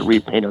always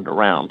repainted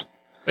around.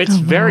 It's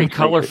very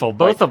colorful.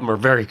 Both of them are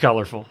very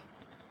colorful.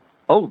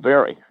 Oh,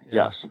 very,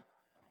 yes.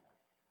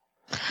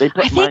 They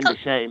put mine to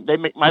shame. They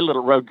make my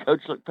little road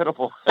coach look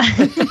pitiful.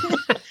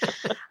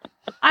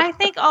 I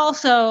think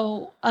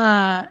also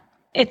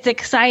it's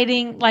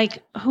exciting.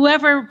 Like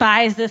whoever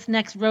buys this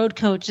next road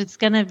coach, it's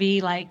going to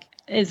be like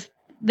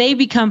they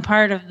become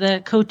part of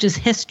the coach's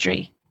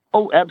history.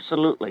 Oh,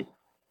 absolutely.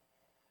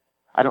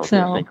 I don't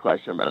think there's any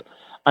question about it.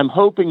 I'm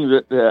hoping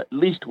that at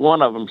least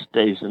one of them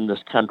stays in this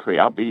country.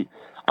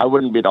 I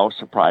wouldn't be at all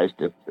surprised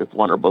if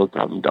one or both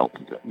of them don't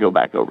go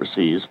back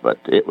overseas, but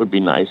it would be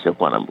nice if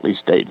one of them at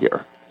least stayed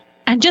here.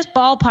 And just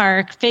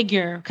ballpark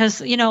figure,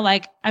 because,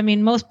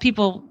 most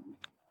people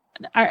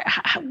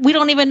we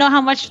don't even know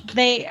how much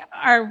they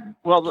are.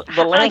 Well,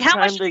 the last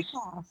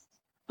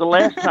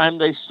time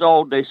they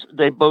sold,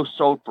 they both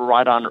sold for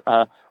right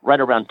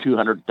around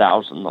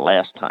 200,000 the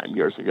last time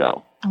years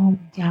ago. Oh my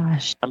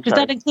gosh! Does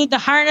that include the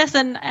harness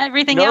and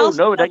everything else?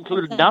 No, it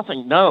included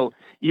nothing. No,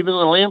 even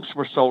the lamps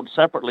were sold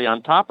separately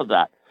on top of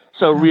that.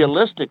 So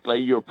realistically,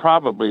 you're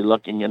probably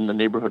looking in the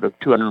neighborhood of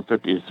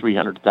 250 to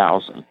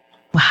 300,000.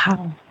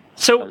 Wow.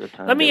 So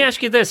let me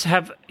ask you this: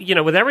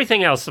 with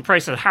everything else, the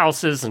price of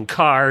houses and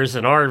cars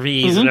and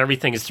RVs and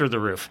everything is through the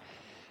roof.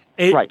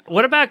 Right.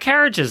 What about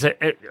carriages?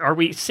 Are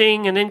we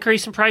seeing an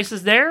increase in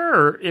prices there,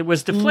 or it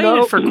was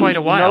deflated for quite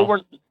a while?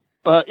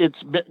 No,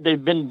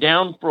 they've been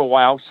down for a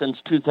while since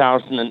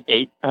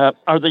 2008.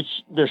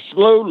 They're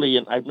slowly,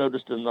 and I've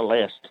noticed in the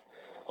last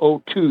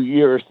 2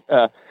 years,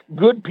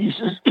 good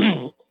pieces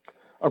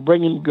are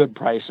bringing good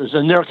prices,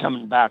 and they're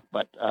coming back.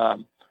 But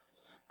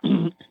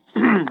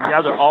the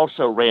other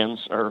also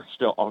rans are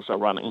still also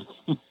running.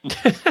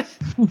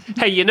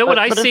 Hey, you know what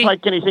I see? It's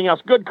like anything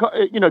else. Good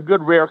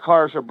rare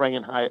cars are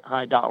bringing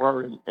high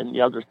dollar, and the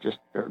others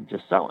are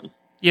just selling.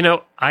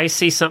 I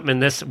see something in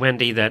this,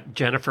 Wendy, that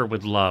Jennifer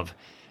would love.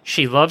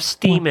 She loves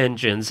steam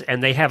engines,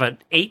 and they have an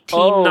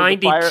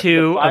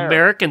 1892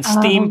 American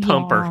steam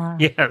pumper.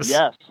 Yes.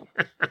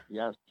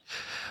 Yes.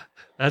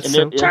 That's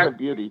and it is a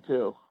beauty,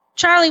 too.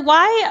 Charlie,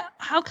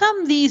 how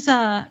come these,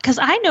 because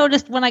I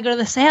noticed when I go to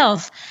the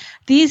sales,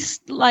 these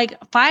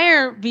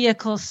fire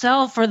vehicles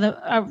sell for the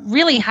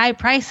really high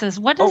prices.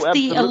 What is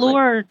the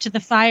allure to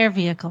the fire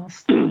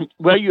vehicles?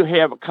 Well, you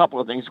have a couple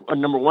of things.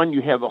 Number one,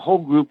 you have a whole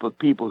group of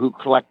people who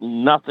collect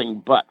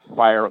nothing but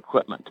fire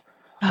equipment.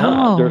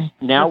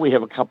 Now we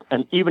have a couple,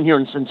 and even here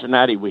in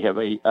Cincinnati, we have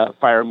a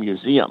fire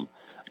museum,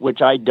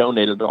 which I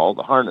donated all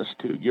the harness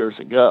to years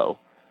ago.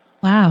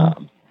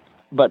 Wow!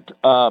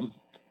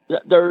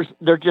 There's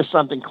just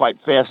something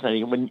quite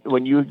fascinating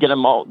when you get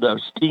them all,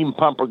 the steam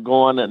pumper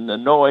going, and the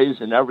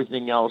noise and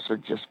everything else are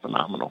just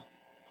phenomenal.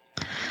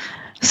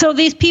 So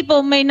these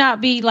people may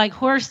not be like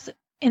horse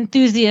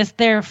enthusiasts;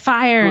 they're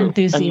fire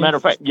enthusiasts. As a matter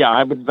of fact,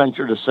 I would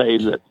venture to say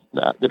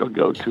that it'll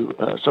go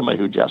to somebody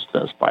who just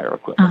does fire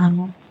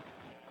equipment.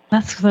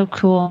 That's so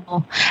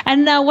cool.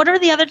 And what are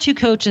the other two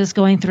coaches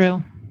going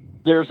through?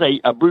 There's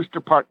a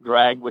Brewster Park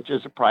drag, which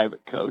is a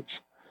private coach,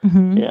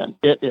 and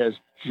it is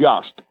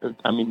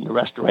the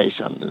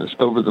restoration is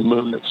over the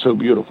moon. It's so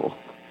beautiful.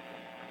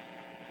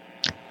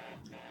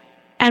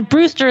 And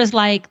Brewster is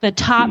like the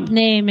top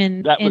name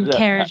in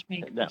carriage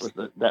makers.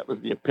 That was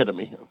the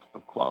epitome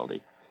of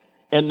quality.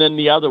 And then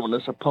the other one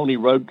is a pony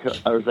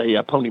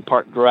a pony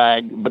park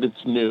drag, but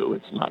it's new.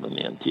 It's not an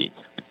antique.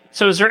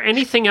 So is there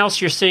anything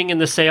else you're seeing in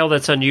the sale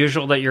that's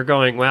unusual that you're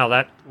going, wow,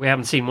 that we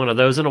haven't seen one of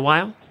those in a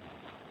while?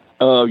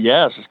 Oh,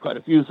 yes, there's quite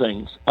a few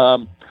things.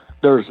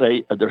 There's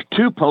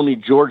two Pony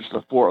George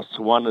the Fourths.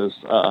 One is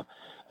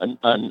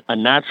a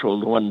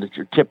natural one that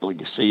you typically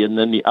see, and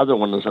then the other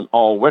one is an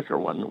all-wicker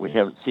one. We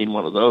haven't seen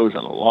one of those in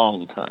a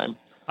long time.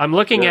 I'm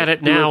looking at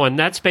it now, and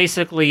that's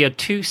basically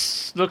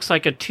looks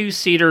like a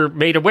two-seater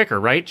made of wicker,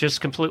 right?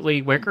 Just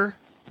completely wicker?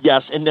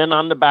 Yes, and then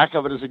on the back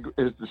of it is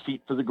the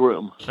seat for the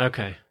groom.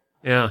 Okay.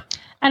 Yeah.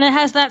 And it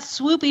has that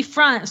swoopy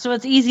front, so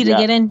it's easy to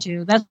get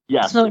into.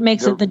 So it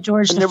makes it the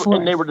George the Fourth.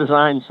 And they were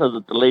designed so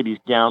that the lady's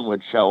gown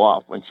would show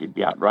off when she'd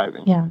be out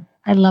driving. Yeah,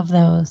 I love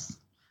those.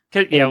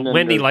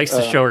 Wendy likes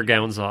to show her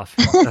gowns off.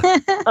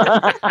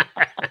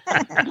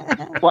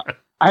 Well,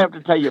 I have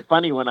to tell you,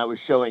 funny, when I was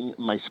showing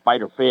my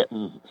Spider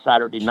Phaeton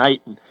Saturday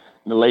night, and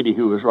the lady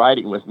who was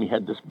riding with me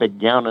had this big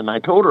gown, and I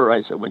told her,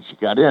 I said, when she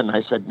got in,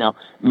 I said, now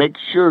make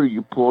sure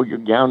you pull your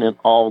gown in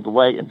all the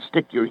way and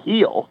stick your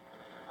heel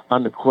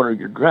on the corner of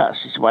your dress.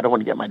 She said, well, I don't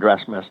want to get my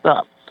dress messed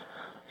up.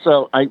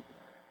 So I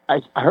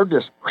heard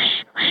this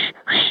whoosh, whoosh,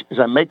 whoosh, as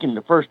I'm making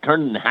the first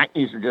turn, and the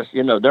hackneys are just,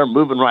 they're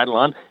moving right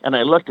along. And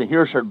I looked, and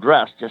here's her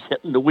dress just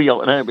hitting the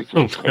wheel, and I was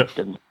just kicked.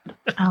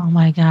 Oh,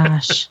 my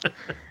gosh.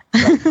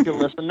 You'll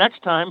listen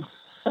next time.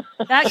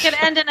 That could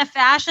end in a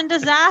fashion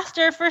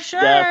disaster for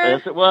sure.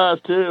 Yes, it was,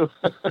 too.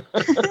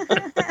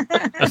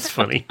 That's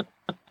funny.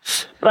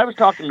 But I was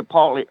talking to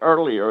Paulie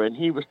earlier, and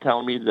he was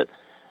telling me that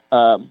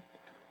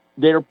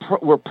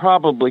we're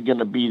probably going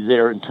to be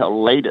there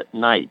until late at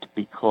night,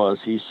 because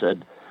he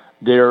said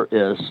there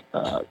is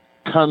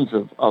tons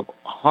of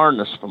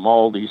harness from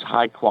all these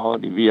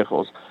high-quality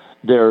vehicles.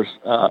 There's,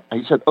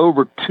 he said,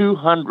 over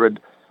 200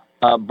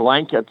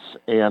 blankets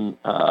and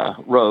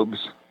robes.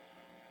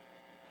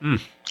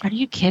 Are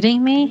you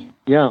kidding me?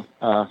 Yeah.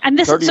 And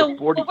this is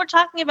what we're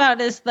talking about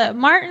is the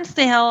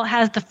Martinsdale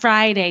has the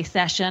Friday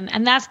session,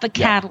 and that's the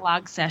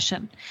catalog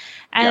session.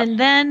 And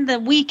then the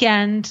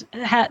weekend,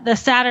 the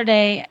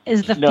Saturday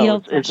is the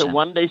field session. It's a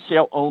one-day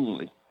sale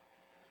only.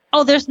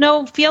 Oh, there's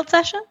no field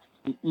session?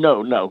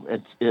 No.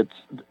 It's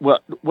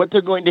what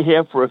they're going to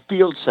have for a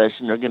field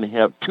session. They're going to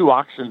have 2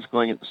 auctions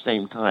going at the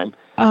same time.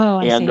 Oh,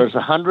 I see. And there's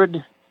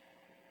 100.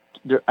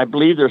 I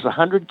believe there's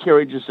 100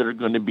 carriages that are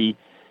going to be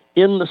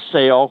in the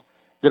sale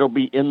that'll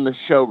be in the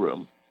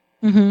showroom.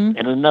 Mm-hmm.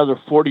 And another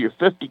 40 or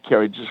 50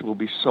 carriages will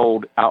be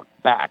sold out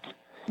back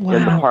in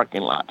the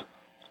parking lot.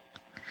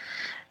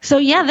 So,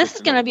 this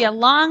is going to be a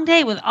long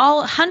day with all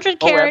 100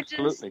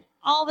 carriages,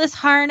 all this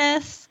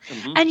harness.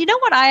 Mm-hmm. And you know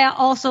what I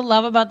also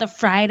love about the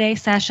Friday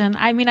session?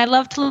 I mean, I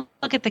love to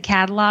look at the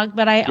catalog,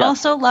 but I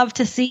also love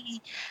to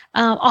see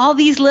all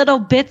these little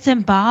bits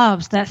and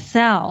bobs that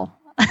sell.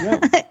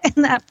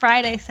 In that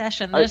Friday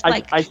session. There's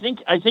I think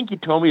he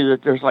told me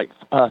that there's like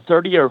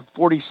 30 or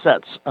 40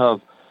 sets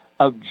of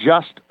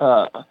just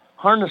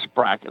harness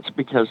brackets,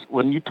 because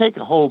when you take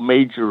a whole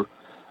major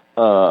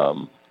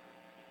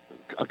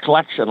a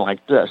collection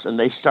like this and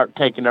they start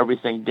taking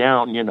everything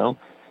down,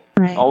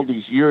 all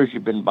these years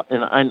you've been,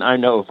 and I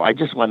know if I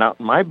just went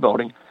out in my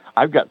building,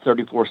 I've got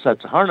 34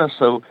 sets of harness,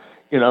 so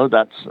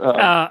that's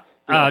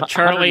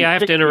Charlie, I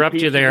have to interrupt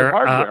you there.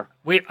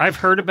 I've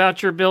heard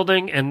about your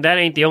building, and that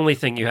ain't the only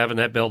thing you have in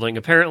that building.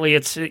 Apparently,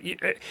 it's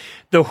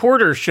the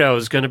Hoarder Show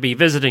is going to be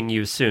visiting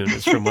you soon,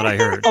 is from what I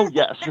heard. Oh,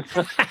 yes.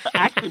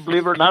 Actually,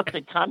 believe it or not, they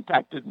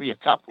contacted me a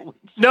couple weeks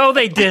ago. No,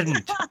 they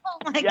didn't. Oh,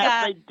 my God.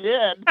 Yes, they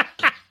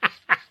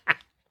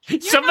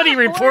did. Somebody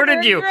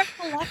reported you. You're a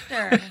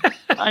collector.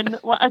 I know.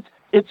 Well,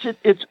 it's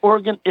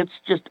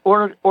just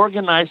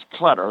organized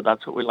clutter.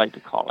 That's what we like to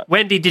call it.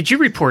 Wendy, did you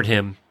report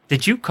him?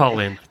 Did you call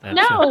in?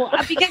 No,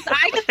 because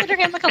I consider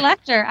him a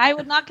collector. I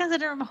would not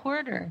consider him a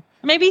hoarder.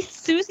 Maybe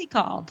Susie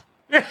called.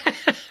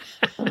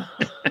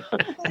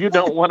 You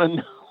don't want to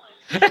know.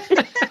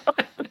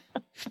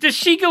 Does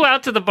she go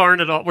out to the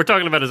barn at all? We're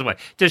talking about his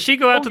wife. Does she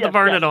go out to the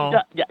barn at all?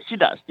 Yeah, she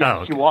does. Yeah.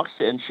 Oh, okay. She walks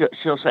in.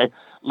 She'll say,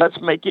 let's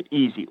make it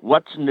easy.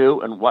 What's new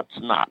and what's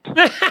not?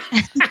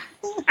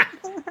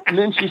 And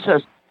then she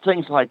says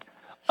things like,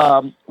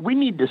 we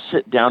need to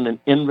sit down and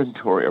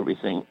inventory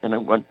everything. And I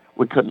went,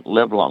 we couldn't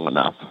live long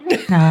enough.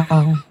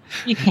 No,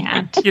 you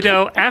can't.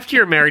 After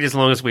you're married as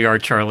long as we are,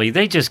 Charlie,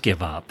 they just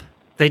give up.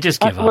 They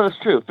just give up. Well, it's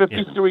true.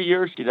 53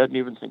 years, she doesn't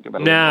even think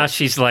about it. Nah,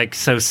 she's like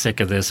so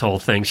sick of this whole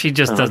thing. She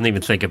just doesn't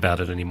even think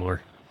about it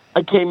anymore.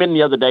 I came in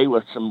the other day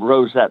with some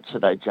rosettes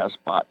that I just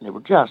bought, and they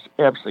were just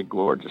absolutely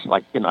gorgeous.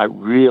 Like, I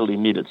really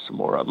needed some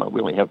more of them. We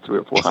only have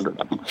 300 or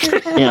 400 of them.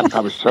 And I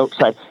was so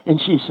excited.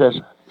 And she says,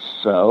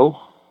 so?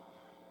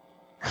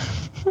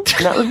 And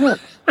that was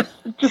it.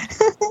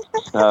 Just,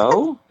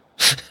 so?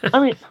 I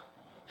mean,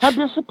 how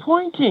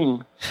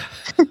disappointing.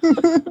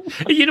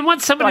 You don't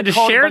want somebody to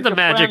share the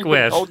magic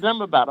with. Told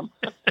them about them.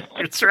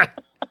 That's right.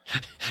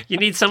 You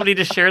need somebody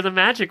to share the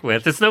magic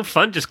with. It's no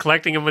fun just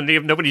collecting them when you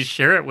have nobody to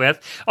share it with.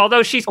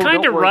 Although she's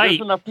kind of right.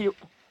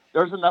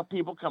 There's enough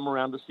people come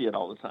around to see it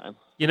all the time.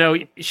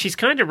 She's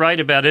kind of right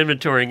about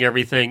inventorying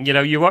everything.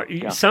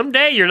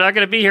 Someday you're not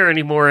going to be here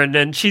anymore, and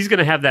then she's going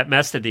to have that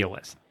mess to deal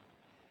with.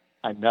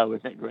 I know,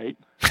 isn't it great?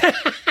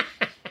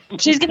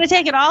 She's going to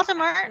take it all to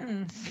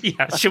Martin's.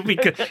 Yeah,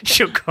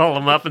 she'll call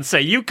him up and say,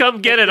 you come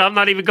get it. I'm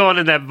not even going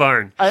in that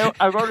barn.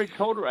 I've already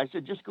told her. I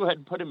said, just go ahead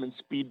and put him in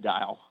speed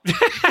dial.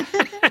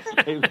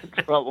 Save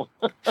the trouble.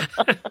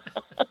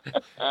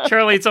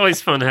 Charlie, it's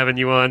always fun having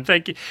you on.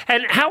 Thank you.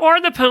 And how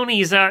are the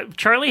ponies?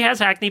 Charlie has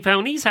Hackney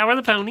ponies. How are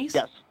the ponies?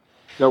 Yes,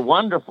 they're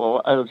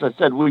wonderful. As I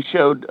said, we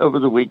showed over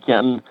the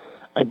weekend.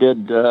 I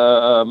did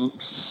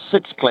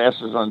 6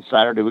 classes on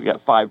Saturday. We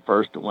got 5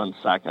 first and 1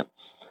 second.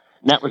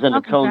 And that was in the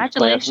cones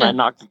class,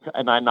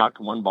 and I knocked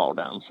 1 ball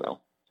down. So.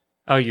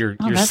 Oh, you're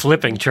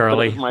slipping,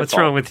 Charlie. What's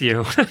wrong with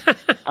you?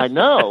 I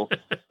know.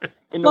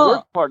 And the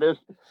worst part is,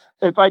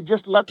 if I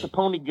just let the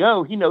pony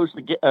go, he knows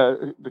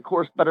the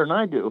course better than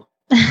I do.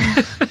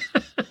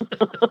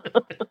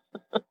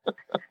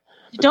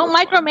 Don't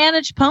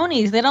micromanage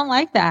ponies. They don't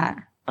like that.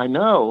 I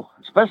know,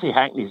 especially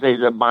Hackneys. They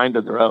have a mind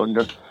of their own.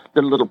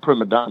 They're little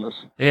prima donnas.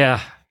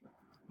 Yeah.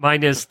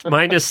 Mine is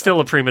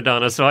still a prima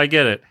donna, so I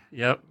get it.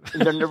 Yep.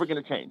 They're never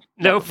going to change.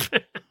 Nope.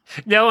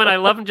 No, and I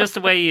love him just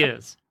the way he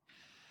is.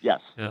 Yes.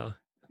 Yeah.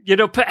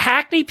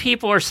 Hackney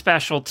people are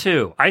special,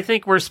 too. I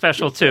think we're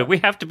special, too. We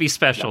have to be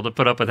special to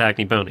put up with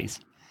Hackney ponies.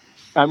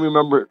 I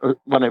remember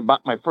when I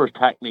bought my first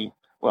Hackney,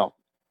 well,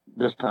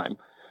 this time,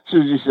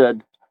 Susie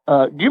said,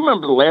 do you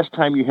remember the last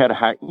time you had a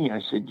Hackney? I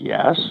said,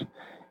 yes.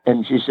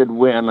 And she said,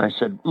 when? I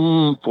said,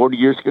 40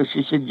 years ago.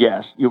 She said,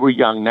 yes. You were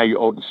young. Now you're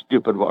old and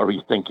stupid. What were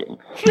you thinking?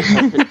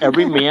 I said,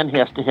 every man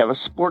has to have a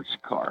sports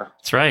car.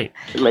 That's right.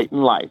 Late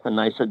in life. And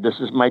I said, this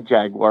is my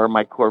Jaguar,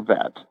 my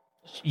Corvette.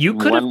 You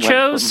could have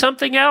chose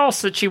something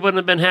else that she wouldn't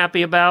have been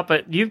happy about,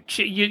 but you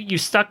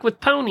stuck with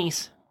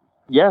ponies.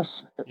 Yes.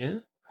 Yeah.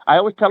 I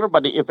always tell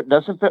everybody, if it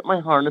doesn't fit my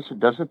harness, it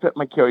doesn't fit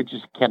my carriage,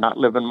 it cannot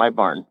live in my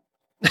barn.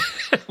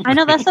 I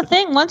know, that's the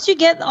thing. Once you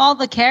get all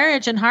the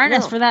carriage and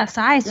harness for that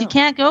size, you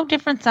can't go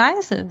different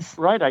sizes.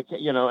 Right. I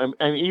can't,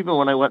 and even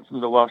when I went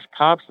from the Welsh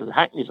Cobs to the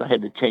Hackneys, I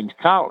had to change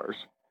collars.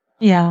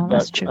 Yeah,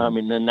 that's true. I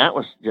mean, then that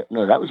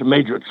was a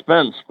major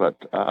expense, but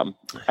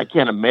I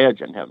can't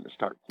imagine having to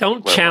start.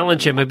 Don't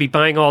challenge him. He'll be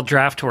buying all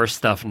draft horse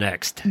stuff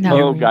next.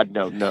 No. Oh, God,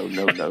 no.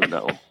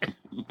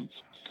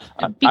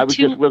 I was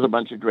just with a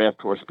bunch of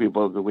draft horse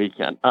people over the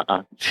weekend.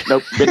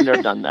 Nope, been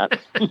there, done that.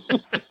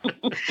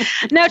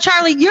 Now,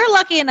 Charlie, you're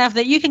lucky enough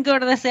that you can go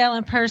to the sale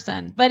in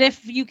person. But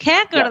if you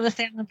can't go to the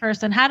sale in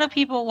person, how do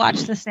people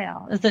watch the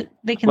sale? Is it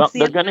they can see?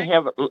 Well, they're going to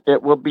have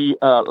it will be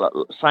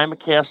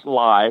simulcast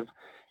live,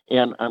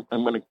 and I'm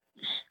going to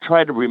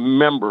try to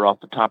remember off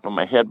the top of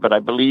my head. But I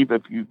believe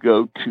if you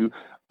go to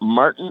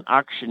Martin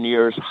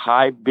Auctioneers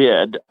High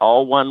Bid,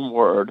 all one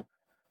word,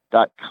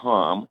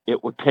 .com,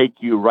 it will take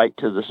you right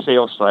to the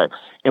sales site.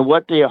 And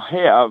what they'll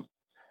have,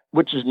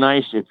 which is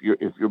nice if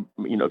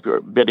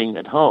you're bidding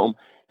at home,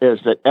 is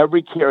that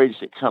every carriage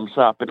that comes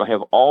up, it'll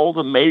have all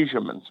the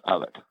measurements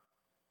of it.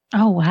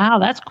 Oh wow,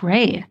 that's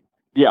great.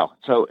 Yeah.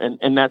 So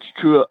and that's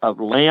true of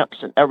lamps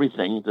and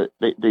everything that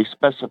they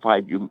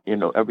specified.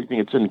 Everything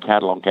that's in the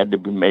catalog had to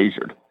be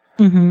measured,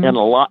 and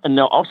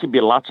there'll also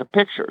be lots of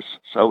pictures.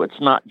 So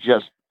it's not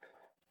just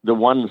the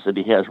ones that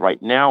he has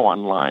right now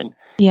online.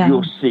 Yeah.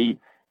 You'll see.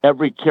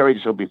 Every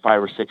carriage, there'll be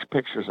 5 or 6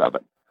 pictures of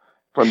it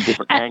from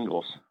different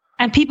angles.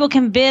 And people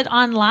can bid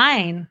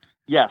online.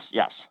 Yes.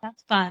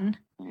 That's fun.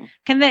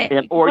 Can they?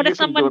 Or what if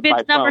someone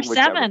bids number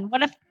 7?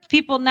 What if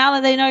people, now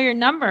that they know your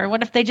number,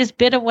 what if they just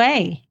bid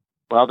away?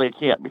 Well, they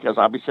can't because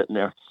I'll be sitting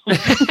there.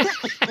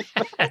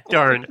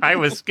 Darn, I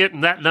was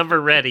getting that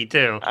number ready,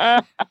 too.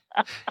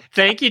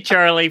 Thank you,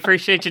 Charlie.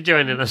 Appreciate you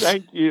joining us.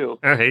 Thank you.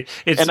 All right.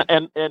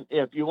 And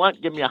if you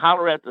want, give me a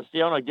holler at the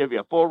sale, and I'll give you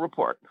a full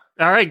report.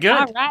 All right, good.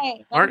 All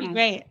right. That'd be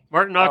great.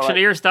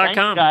 MartinAuctioneers.com.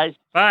 Thanks, guys.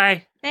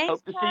 Bye. Thanks,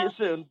 Hope to see you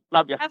soon.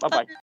 Love you.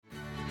 Bye-bye.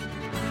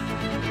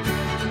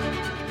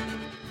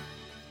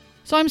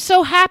 So I'm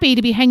so happy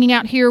to be hanging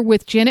out here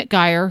with Janet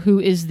Geyer, who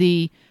is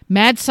the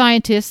mad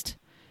scientist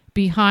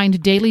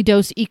behind Daily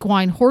Dose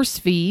Equine Horse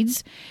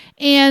Feeds.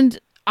 And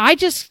I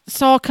just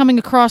saw coming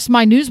across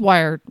my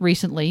newswire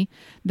recently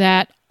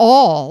that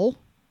all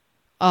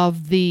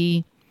of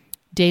the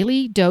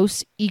Daily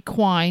Dose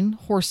Equine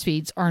Horse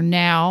Feeds are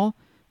now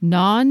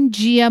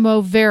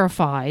non-GMO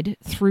verified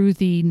through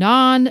the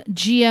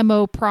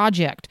Non-GMO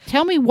Project.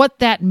 Tell me what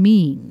that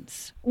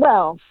means.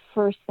 Well,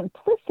 for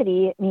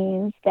simplicity, it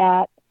means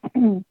that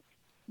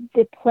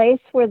the place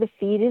where the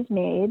feed is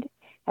made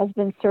has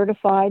been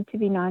certified to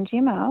be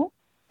non-GMO,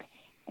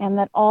 and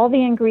that all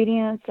the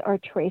ingredients are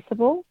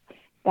traceable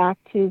back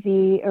to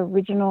the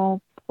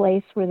original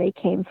place where they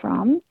came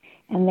from,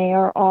 and they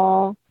are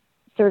all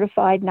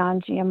certified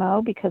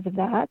non-GMO because of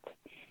that.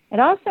 It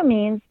also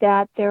means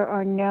that there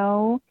are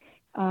no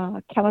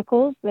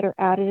chemicals that are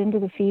added into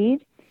the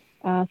feed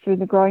through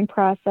the growing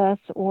process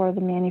or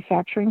the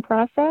manufacturing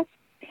process.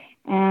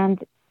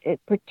 And it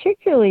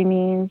particularly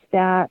means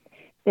that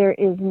there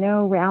is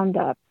no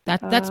Roundup.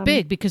 That's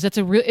big because it's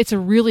a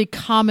really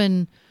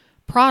common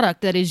product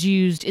that is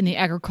used in the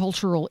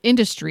agricultural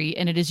industry,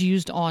 and it is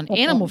used on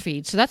animal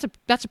feed. So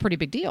that's a pretty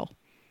big deal.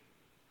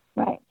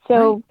 Right.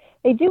 So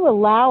they do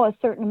allow a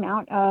certain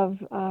amount of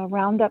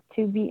Roundup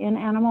to be in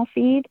animal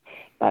feed,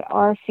 but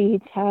our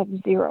feeds have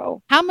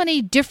 0. How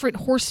many different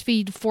horse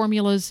feed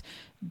formulas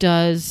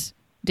does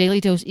Daily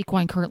Dose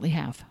Equine currently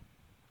have?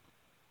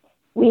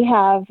 We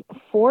have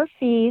 4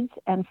 feeds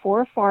and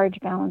 4 forage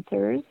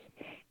balancers,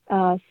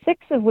 6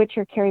 of which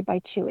are carried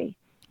by Chewy.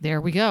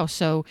 There we go.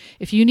 So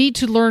if you need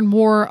to learn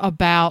more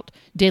about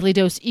Daily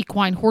Dose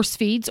Equine Horse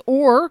Feeds,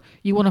 or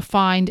you want to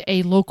find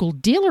a local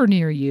dealer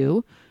near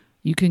you,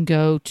 you can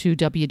go to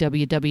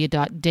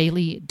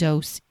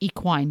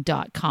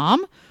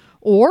www.dailydoseequine.com.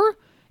 Or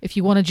if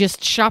you want to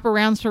just shop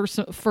around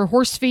for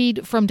horse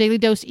feed from Daily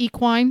Dose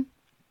Equine,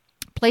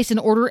 place an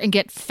order and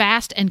get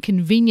fast and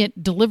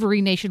convenient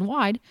delivery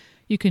nationwide,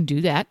 you can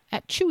do that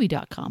at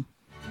chewy.com.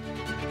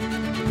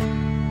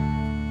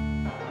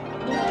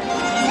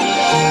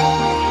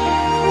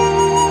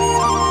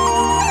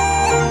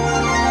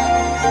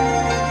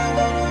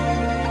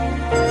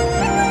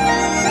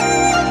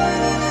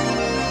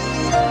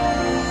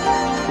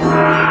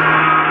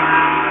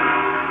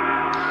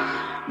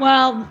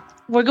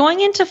 we're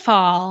going into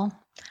fall,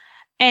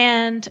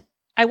 and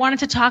I wanted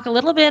to talk a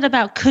little bit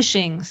about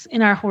Cushings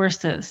in our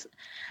horses,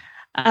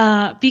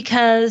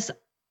 because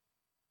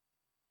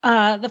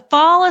the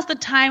fall is the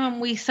time when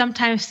we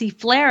sometimes see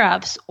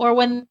flare-ups, or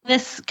when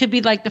this could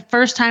be like the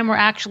first time we're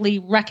actually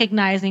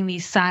recognizing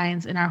these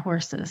signs in our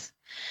horses.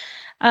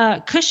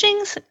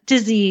 Cushing's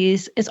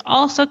disease is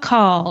also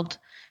called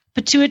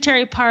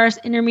pituitary pars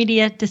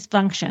intermedia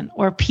dysfunction,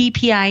 or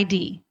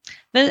PPID.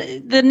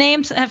 The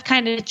names have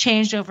kind of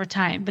changed over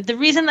time, but the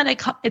reason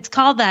that it's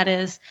called that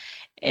is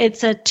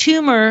it's a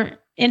tumor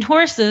in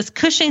horses.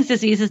 Cushing's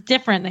disease is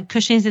different than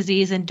Cushing's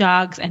disease in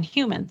dogs and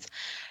humans.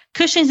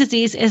 Cushing's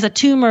disease is a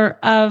tumor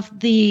of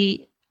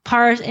the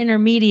pars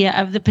intermedia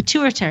of the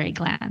pituitary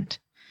gland.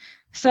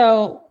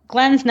 So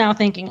Glenn's now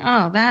thinking,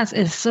 oh, that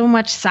is so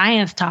much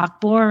science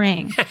talk,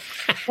 boring.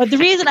 But the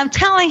reason I'm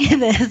telling you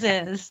this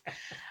is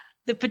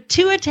the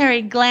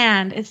pituitary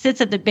gland, it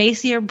sits at the base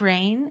of your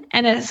brain,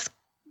 and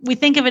we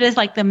think of it as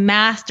like the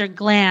master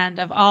gland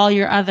of all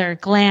your other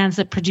glands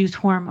that produce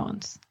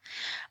hormones.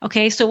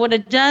 Okay, so what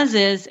it does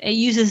is it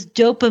uses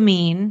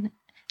dopamine.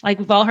 Like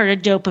we've all heard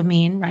of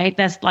dopamine, right?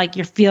 That's like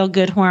your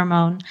feel-good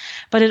hormone.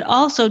 But it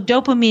also,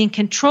 dopamine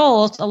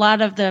controls a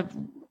lot of the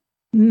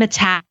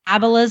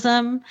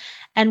metabolism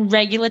and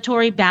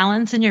regulatory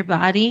balance in your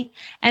body.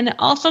 And it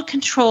also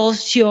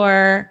controls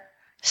your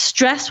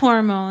stress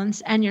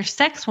hormones and your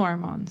sex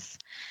hormones.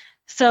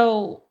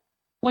 So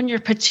when your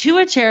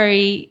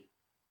pituitary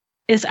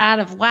is out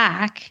of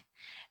whack,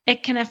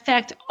 it can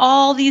affect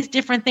all these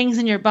different things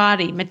in your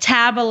body: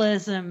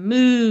 metabolism,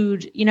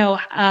 mood,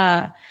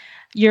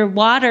 your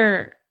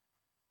water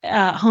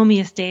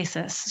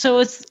homeostasis. So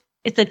it's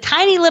a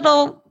tiny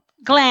little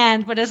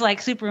gland, but it's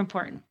like super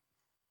important.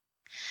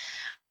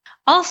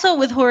 Also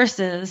with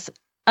horses,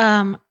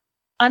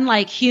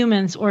 unlike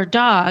humans or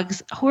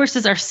dogs,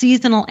 horses are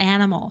seasonal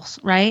animals,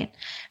 right?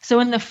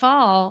 So in the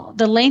fall,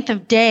 the length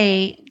of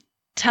day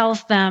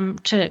tells them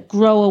to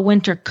grow a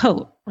winter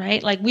coat,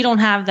 right? Like we don't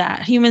have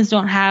that. Humans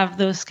don't have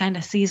those kind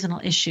of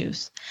seasonal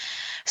issues.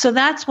 So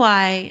that's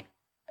why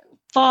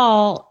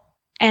fall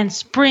and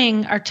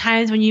spring are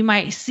times when you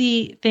might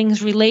see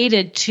things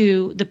related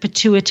to the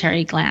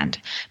pituitary gland,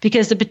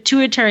 because the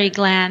pituitary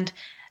gland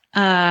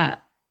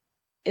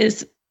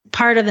is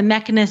part of the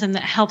mechanism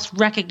that helps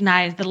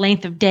recognize the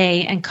length of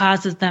day and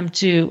causes them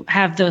to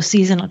have those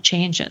seasonal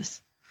changes.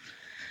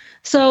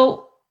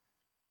 So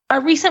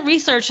our recent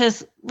research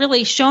has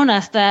really shown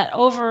us that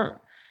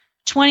over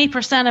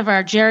 20% of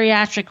our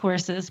geriatric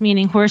horses,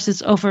 meaning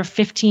horses over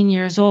 15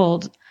 years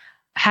old,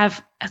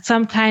 have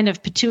some kind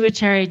of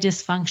pituitary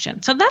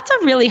dysfunction. So that's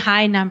a really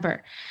high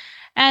number.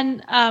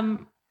 And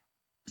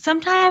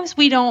sometimes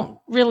we don't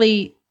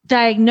really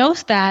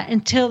diagnose that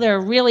until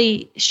they're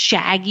really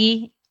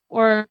shaggy,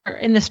 or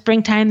in the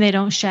springtime they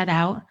don't shed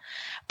out.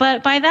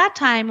 But by that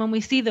time, when we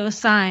see those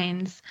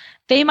signs,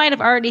 they might have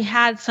already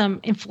had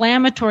some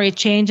inflammatory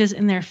changes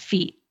in their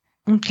feet.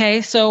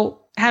 Okay, so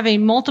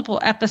having multiple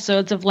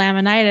episodes of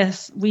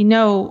laminitis, we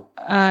know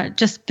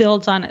just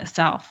builds on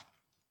itself.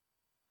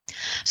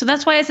 So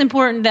that's why it's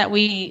important that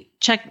we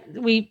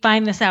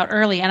find this out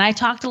early. And I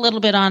talked a little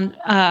bit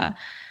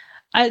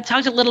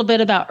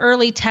about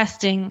early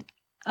testing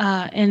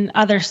in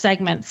other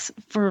segments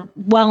for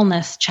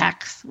wellness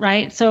checks,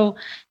 right? So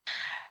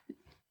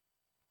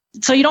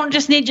you don't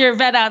just need your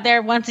vet out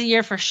there once a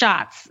year for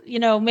shots.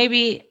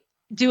 Maybe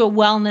do a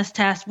wellness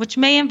test, which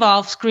may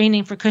involve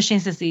screening for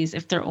Cushing's disease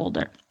if they're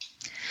older.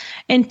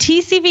 In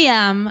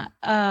TCVM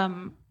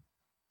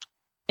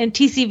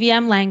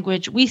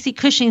language, we see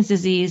Cushing's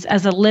disease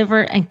as a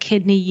liver and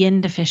kidney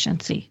yin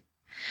deficiency.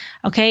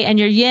 Okay, and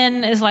your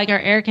yin is like our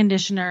air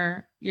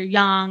conditioner. Your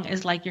yang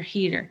is like your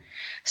heater.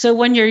 So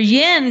when your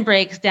yin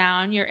breaks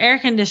down, your air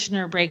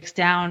conditioner breaks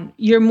down,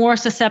 you're more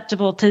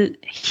susceptible to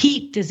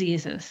heat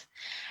diseases.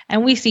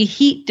 And we see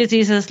heat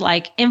diseases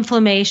like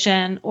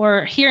inflammation,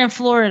 or here in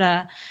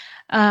Florida,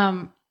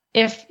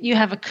 if you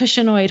have a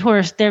cushingoid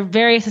horse, they're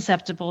very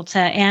susceptible to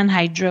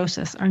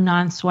anhydrosis, or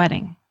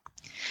non-sweating.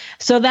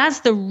 So that's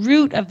the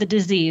root of the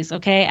disease,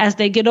 okay? As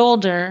they get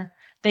older,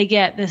 they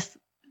get this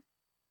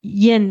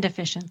yin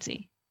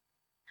deficiency.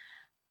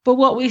 But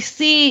what we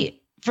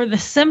see for the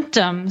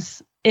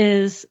symptoms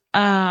is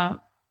the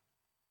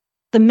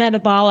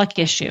metabolic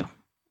issue,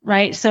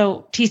 right?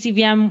 So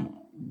TCVM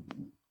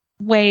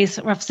ways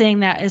of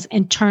saying that is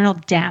internal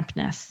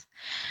dampness,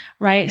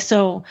 right?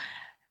 So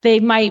they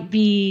might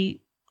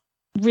be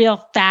real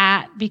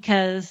fat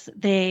because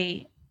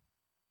they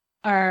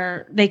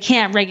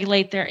can't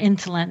regulate their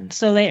insulin.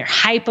 So they're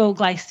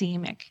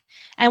hypoglycemic.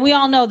 And we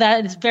all know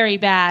that is very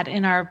bad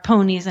in our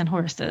ponies and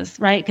horses,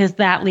 right? Because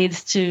that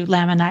leads to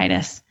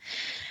laminitis.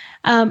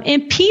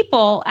 In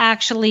people,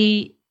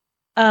 actually,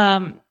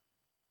 one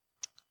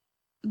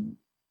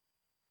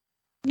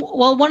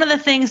of the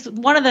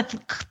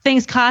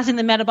things causing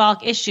the metabolic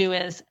issue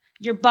is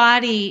your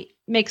body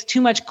makes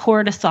too much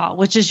cortisol,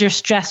 which is your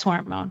stress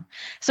hormone.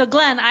 So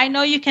Glenn, I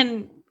know you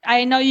can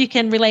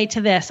relate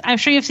to this. I'm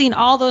sure you've seen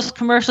all those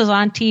commercials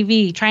on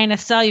TV trying to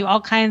sell you all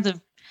kinds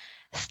of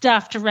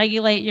stuff to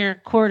regulate your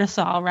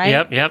cortisol,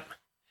 right? Yep.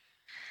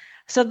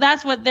 So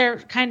that's what they're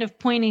kind of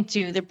pointing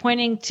to. They're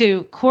pointing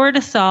to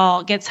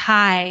cortisol gets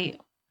high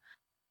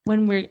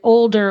when we're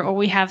older or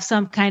we have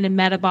some kind of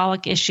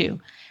metabolic issue.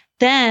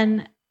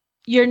 Then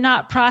you're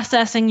not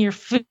processing your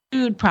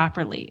food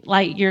properly.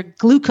 Like your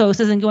glucose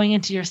isn't going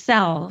into your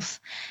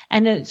cells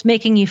and it's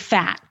making you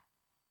fat.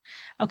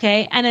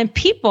 Okay. And in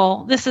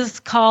people, this is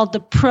called the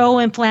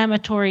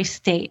pro-inflammatory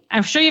state.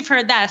 I'm sure you've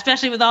heard that,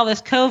 especially with all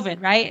this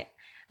COVID, right?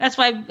 That's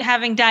why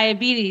having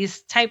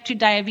diabetes, type 2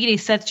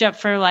 diabetes, sets you up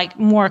for like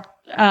more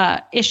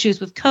issues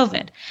with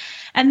COVID.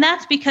 And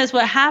that's because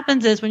what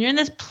happens is when you're in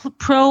this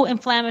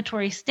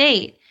pro-inflammatory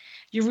state,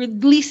 you're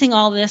releasing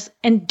all this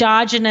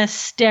endogenous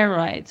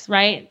steroids,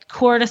 right?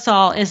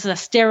 Cortisol is a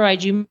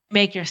steroid you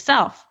make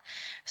yourself.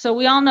 So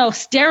we all know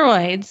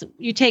steroids,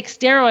 you take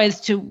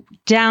steroids to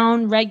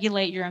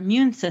down-regulate your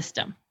immune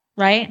system,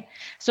 right?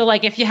 So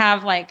like if you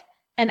have like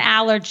an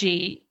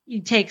allergy,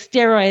 you take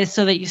steroids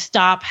so that you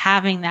stop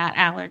having that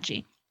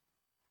allergy.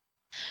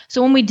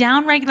 So when we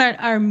down-regulate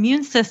our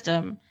immune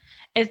system,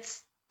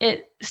 it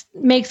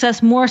makes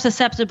us more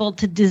susceptible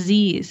to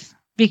disease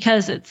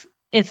because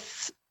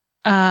it's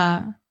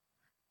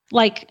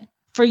like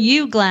for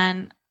you,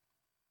 Glenn,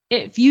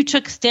 if you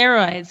took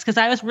steroids, because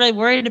I was really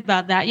worried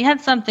about that. You had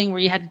something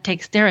where you had to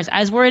take steroids. I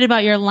was worried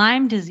about your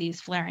Lyme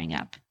disease flaring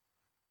up.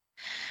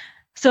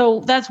 So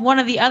that's one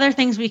of the other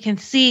things we can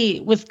see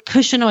with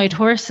Cushinged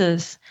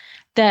horses,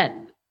 that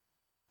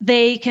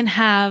they can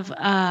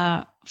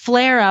have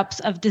flare-ups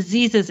of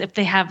diseases if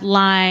they have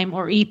Lyme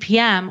or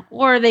EPM,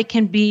 or they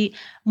can be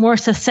more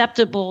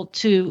susceptible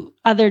to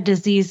other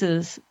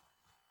diseases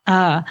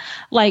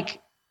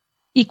like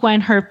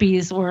equine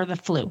herpes or the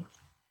flu.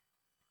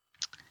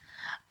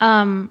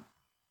 And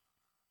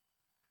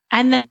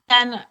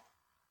then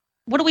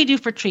what do we do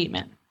for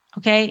treatment?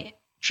 Okay.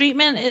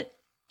 Treatment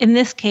in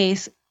this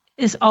case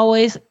is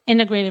always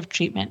integrative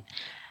treatment.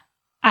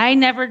 I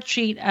never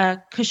treat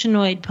a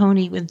Cushinged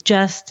pony with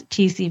just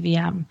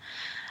TCVM.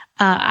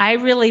 I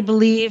really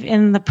believe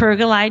in the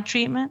Pergolide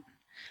treatment.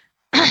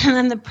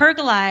 And the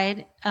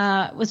Pergolide,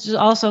 which is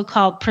also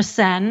called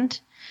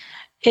Presend,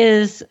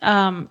 is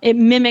it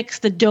mimics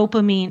the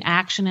dopamine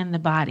action in the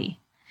body.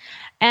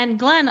 And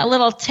Glenn, a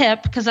little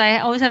tip, because I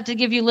always have to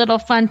give you little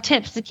fun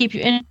tips to keep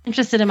you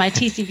interested in my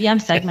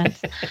TCVM segments.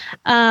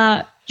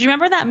 Do you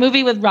remember that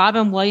movie with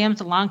Robin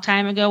Williams a long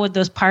time ago with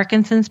those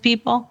Parkinson's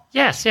people?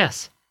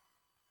 Yes.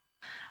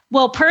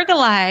 Well,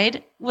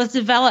 Pergolide was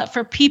developed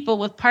for people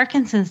with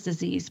Parkinson's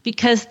disease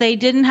because they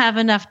didn't have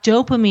enough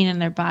dopamine in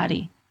their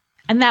body.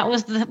 And that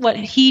was what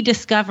he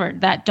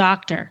discovered, that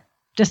doctor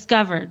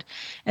discovered,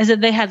 is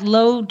that they had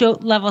low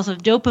levels of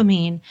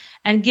dopamine,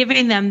 and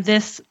giving them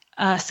this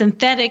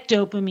synthetic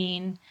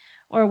dopamine,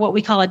 or what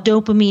we call a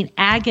dopamine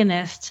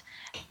agonist,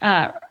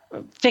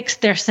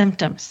 fixed their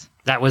symptoms.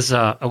 That was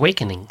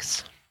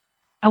Awakenings.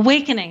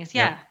 Awakenings,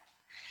 yeah.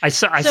 I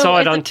saw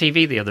it on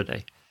TV the other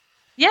day.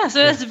 Yeah,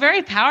 so it's a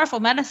very powerful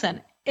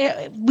medicine.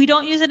 We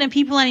don't use it in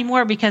people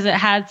anymore because it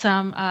had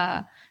some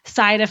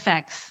side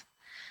effects.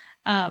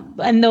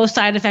 And those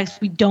side effects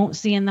we don't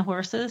see in the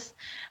horses.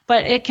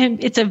 But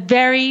it's a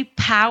very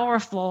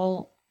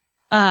powerful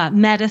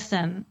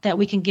medicine that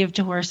we can give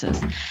to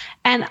horses.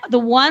 And the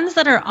ones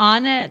that are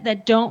on it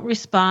that don't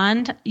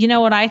respond, you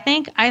know what I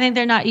think? I think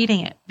they're not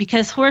eating it,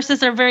 because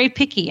horses are very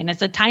picky and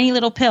it's a tiny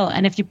little pill.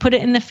 And if you put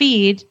it in the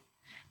feed,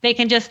 they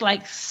can just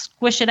like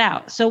squish it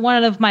out. So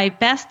one of my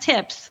best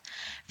tips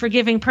for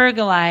giving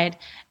Pergolide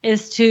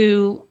is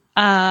to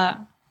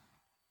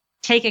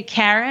take a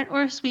carrot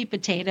or a sweet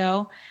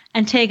potato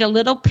and take a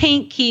little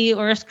paint key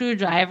or a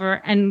screwdriver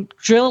and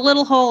drill a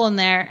little hole in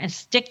there and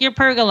stick your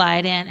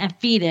Pergolide in and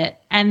feed it,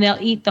 and they'll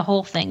eat the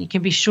whole thing. You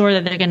can be sure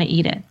that they're going to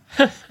eat it.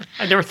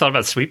 I never thought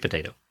about sweet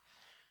potato.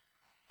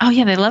 Oh,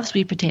 yeah, they love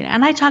sweet potato.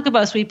 And I talk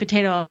about sweet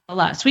potato a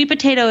lot. Sweet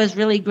potato is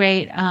really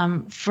great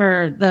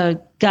for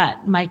the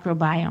gut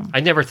microbiome. I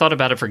never thought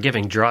about it for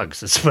giving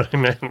drugs. That's what I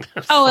meant.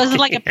 Oh, it's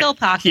like a pill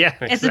pocket. Yeah,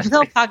 exactly. It's a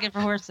pill pocket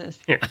for horses.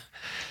 Yeah.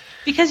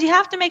 Because you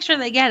have to make sure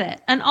they get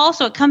it. And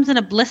also it comes in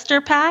a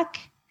blister pack.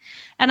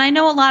 And I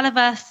know a lot of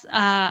us,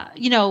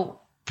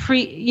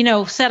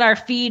 set our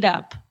feed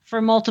up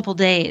for multiple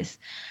days.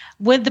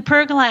 With the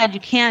Pergolide, you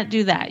can't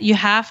do that. You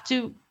have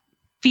to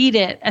feed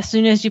it as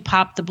soon as you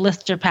pop the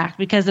blister pack,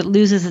 because it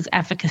loses its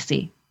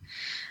efficacy.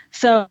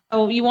 So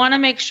you want to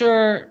make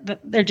sure that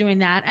they're doing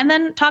that. And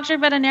then talk to your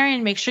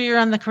veterinarian, make sure you're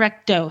on the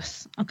correct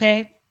dose.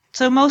 Okay.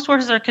 So most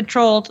horses are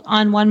controlled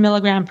on 1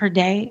 milligram per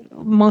day,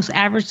 most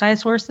average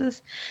size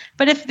horses.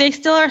 But if they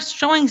still are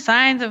showing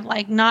signs of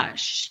like not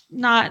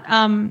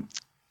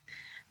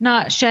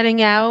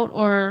shedding out,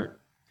 or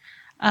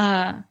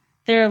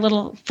they're a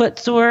little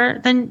footsore,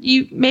 then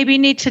you maybe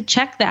need to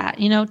check that,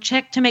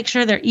 check to make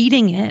sure they're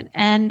eating it,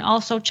 and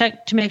also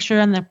check to make sure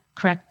on the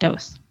correct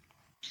dose.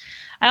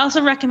 I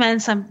also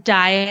recommend some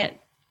diet/food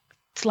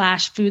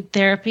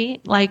therapy.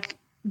 Like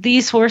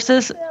these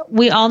horses,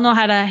 we all know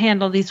how to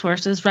handle these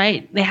horses,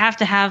 right? They have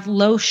to have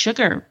low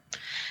sugar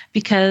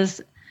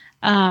because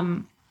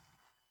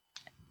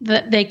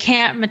they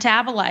can't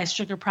metabolize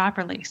sugar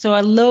properly. So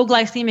a low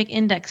glycemic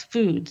index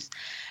foods.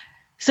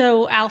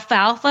 So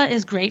alfalfa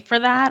is great for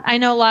that. I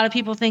know a lot of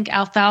people think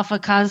alfalfa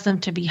causes them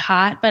to be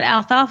hot, but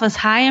alfalfa is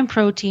high in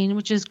protein,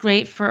 which is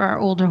great for our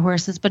older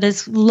horses, but it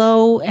has a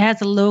low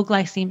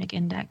glycemic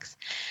index.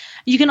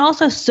 You can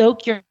also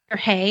soak your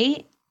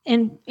hay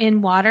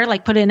in water,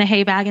 like put it in a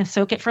hay bag and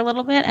soak it for a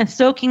little bit. And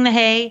soaking the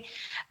hay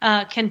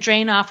can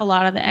drain off a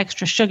lot of the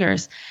extra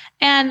sugars.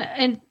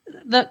 And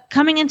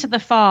coming into the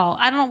fall,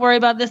 I don't worry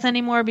about this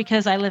anymore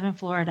because I live in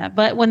Florida.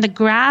 But when the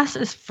grass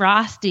is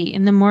frosty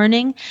in the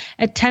morning,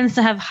 it tends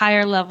to have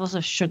higher levels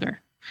of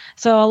sugar.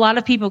 So a lot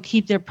of people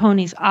keep their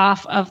ponies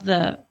off of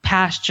the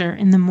pasture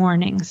in the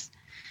mornings.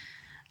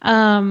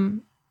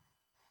 And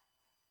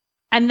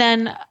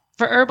then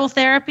for herbal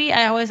therapy,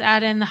 I always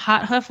add in the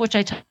hot hoof, which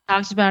I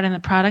talked about in the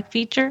product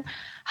feature.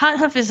 Hot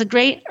hoof is a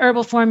great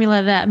herbal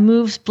formula that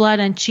moves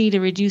blood and qi to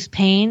reduce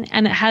pain,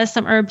 and it has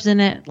some herbs in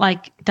it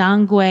like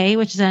dangui,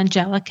 which is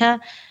angelica,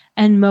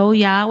 and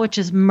moya, which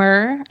is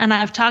myrrh, and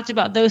I've talked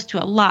about those two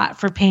a lot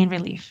for pain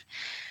relief.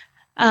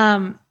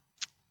 And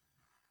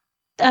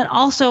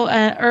also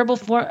a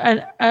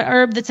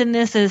herb that's in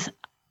this is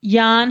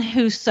yan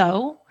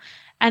huso,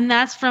 and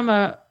that's from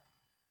a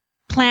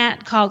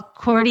plant called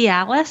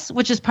cordialis,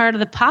 which is part of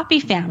the poppy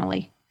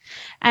family.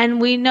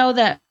 And we know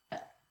that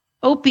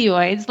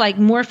opioids like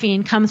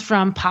morphine comes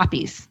from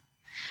poppies,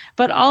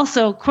 but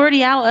also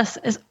cordialis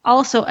is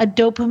also a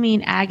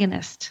dopamine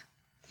agonist.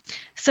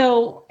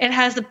 So it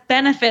has the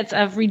benefits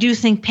of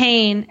reducing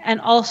pain and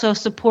also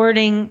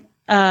supporting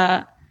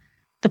the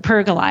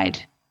pergolide,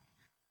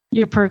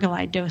 your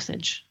pergolide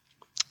dosage.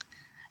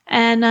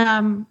 And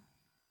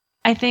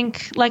I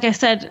think, like I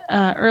said,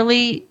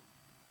 early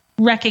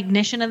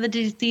recognition of the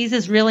disease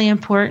is really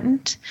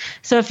important.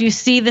 So if you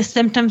see the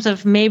symptoms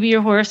of maybe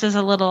your horse is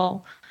a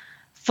little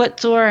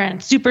footsore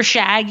and super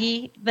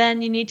shaggy,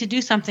 then you need to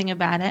do something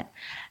about it.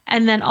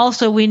 And then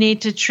also we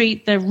need to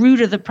treat the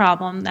root of the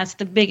problem. That's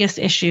the biggest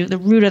issue. The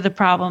root of the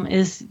problem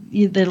is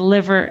the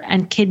liver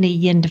and kidney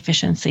yin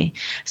deficiency.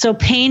 So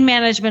pain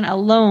management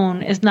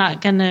alone is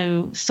not going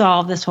to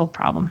solve this whole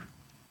problem.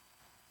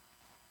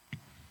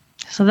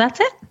 So that's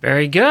it.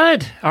 Very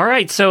good. All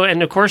right. So,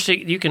 and of course,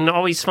 you can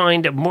always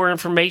find more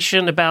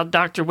information about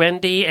Dr.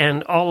 Wendy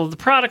and all of the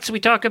products we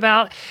talk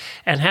about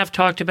and have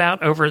talked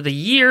about over the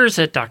years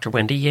at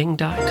drwendyying.com.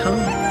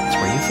 That's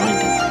where you find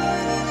it.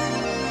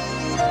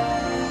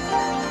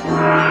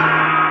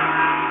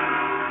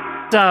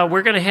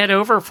 We're going to head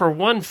over for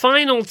one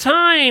final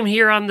time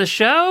here on the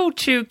show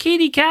to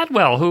Katie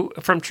Cadwell, who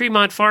from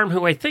Tremont Farm,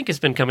 who I think has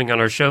been coming on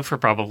our show for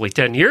probably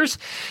 10 years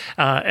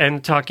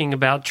and talking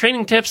about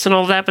training tips and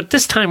all that. But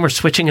this time we're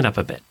switching it up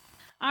a bit.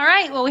 All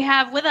right. Well, we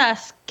have with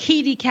us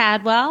Katie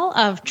Cadwell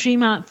of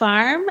Tremont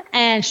Farm,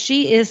 and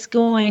she is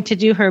going to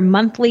do her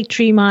monthly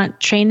Tremont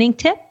training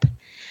tip.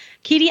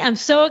 Katie, I'm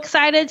so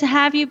excited to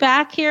have you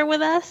back here with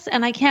us,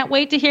 and I can't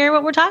wait to hear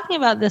what we're talking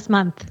about this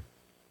month.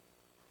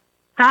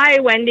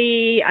 Hi,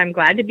 Wendy. I'm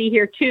glad to be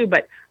here, too.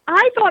 But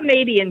I thought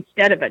maybe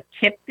instead of a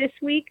tip this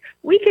week,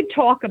 we could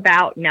talk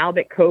about, now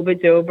that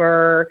COVID's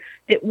over,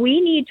 that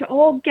we need to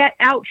all get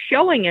out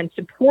showing and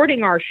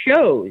supporting our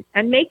shows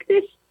and make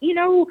this,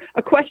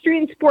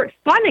 equestrian sport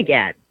fun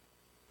again.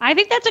 I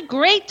think that's a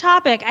great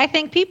topic. I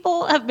think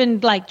people have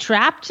been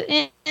trapped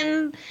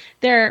in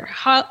their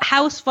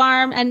house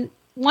farm. And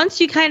once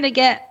you kind of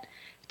get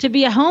to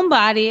be a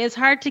homebody, it's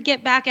hard to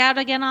get back out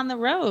again on the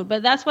road,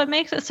 but that's what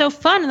makes it so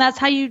fun, and that's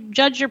how you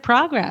judge your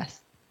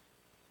progress.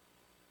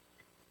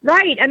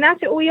 Right, and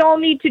that's what we all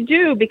need to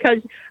do, because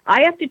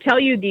I have to tell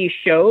you, these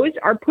shows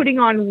are putting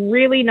on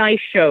really nice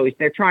shows.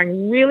 They're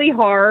trying really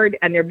hard,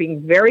 and they're being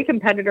very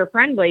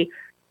competitor-friendly.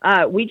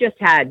 We just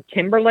had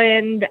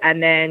Timberland,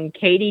 and then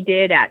Katie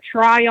did at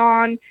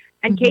Tryon,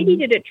 and Katie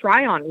did at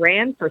Tryon,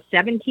 ran for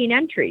 17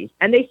 entries,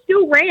 and they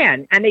still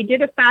ran, and they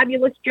did a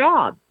fabulous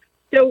job.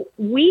 So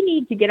we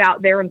need to get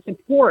out there and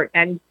support.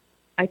 And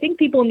I think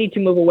people need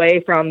to move away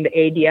from the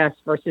ADS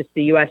versus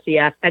the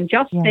USEF and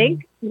just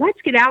think,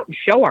 let's get out and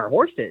show our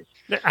horses.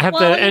 Have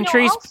the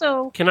entries,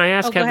 can I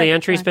ask, have the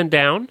entries been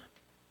down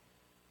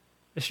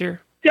this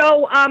year?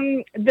 So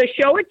the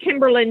show at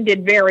Timberland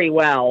did very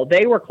well.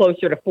 They were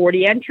closer to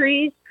 40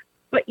 entries.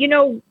 But,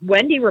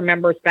 Wendy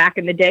remembers back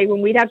in the day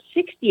when we'd have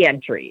 60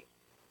 entries.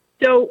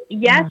 So,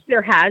 yes,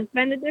 there has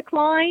been a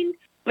decline,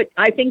 but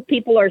I think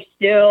people are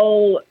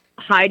still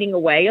hiding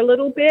away a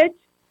little bit.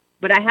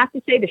 But I have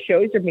to say the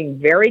shows are being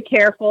very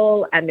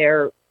careful, and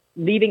they're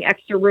leaving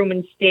extra room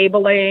in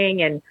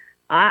stabling. And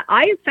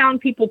I have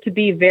found people to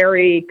be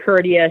very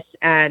courteous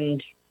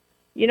and,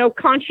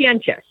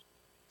 conscientious.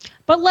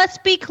 But let's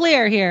be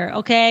clear here,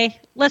 okay?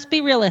 Let's be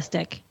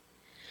realistic.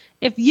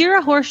 If you're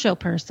a horse show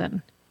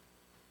person,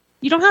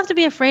 you don't have to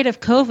be afraid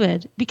of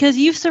COVID, because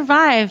you've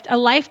survived a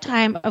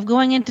lifetime of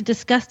going into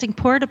disgusting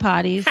porta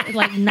potties in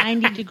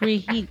 90-degree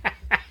heat.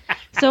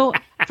 So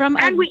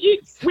and we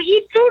eat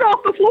food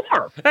off the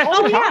floor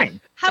all the time.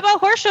 How about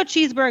horse show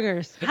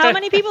cheeseburgers? How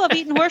many people have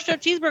eaten horse show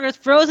cheeseburgers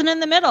frozen in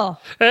the middle?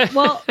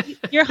 Well,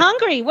 you're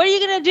hungry. What are you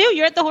going to do?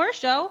 You're at the horse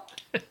show.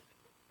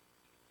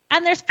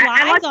 And there's flies.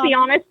 And let's be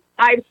honest,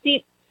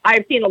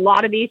 I've seen a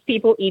lot of these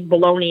people eat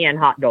bologna and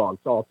hot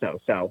dogs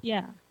also. So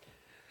yeah.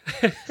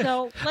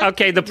 So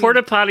okay, the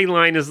porta potty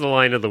line is the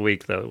line of the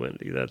week, though,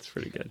 Wendy. That's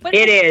pretty good. But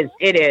it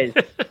is.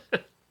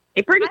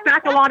 It brings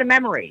back a lot of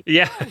memories.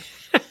 Yeah.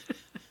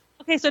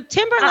 Okay, so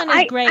Timberland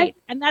is great,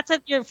 and that's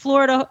at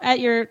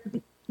your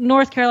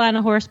North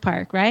Carolina Horse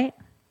Park, right?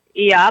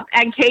 Yep.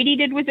 And Katie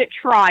did was at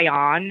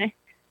Tryon,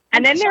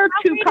 and then there are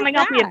two coming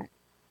up.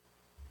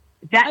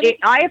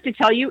 I have to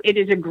tell you, it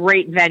is a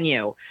great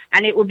venue,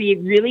 and it would be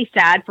really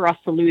sad for us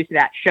to lose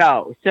that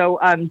show. So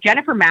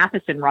Jennifer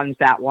Matheson runs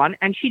that one,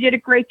 and she did a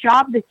great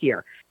job this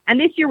year. And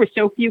this year with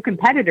so few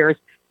competitors,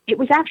 it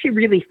was actually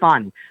really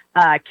fun.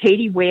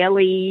 Katie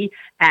Whaley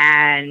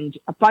and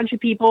a bunch of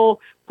people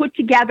put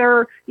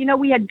together,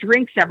 we had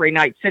drinks every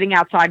night sitting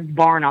outside the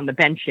barn on the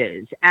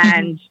benches,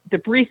 and the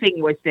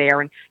briefing was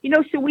there. And,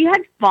 so we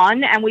had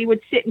fun, and we would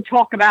sit and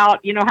talk about,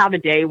 how the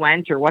day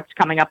went or what's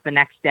coming up the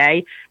next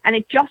day. And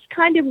it just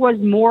kind of was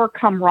more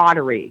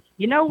camaraderie,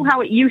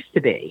 how it used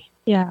to be.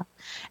 Yeah.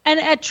 And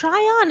at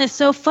Tryon is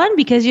so fun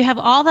because you have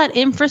all that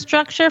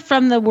infrastructure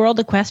from the World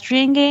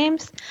Equestrian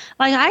Games.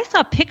 Like I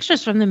saw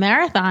pictures from the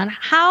marathon.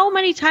 How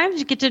many times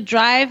you get to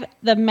drive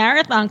the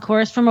marathon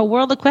course from a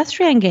World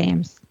Equestrian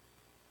Games?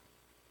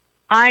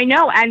 I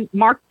know. And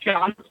Mark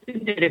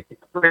Johnson did a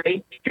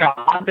great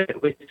job.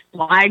 It was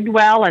flagged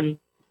well. And,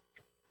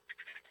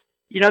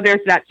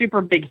 there's that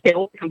super big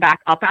hill to come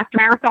back up after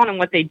marathon. And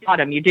what they taught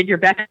him, you did your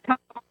best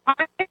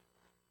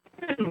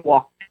and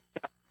walk.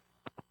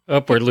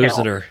 Oh, we're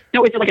losing her.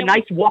 No, it's like a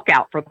nice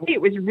walkout for me.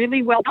 It was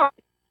really well done.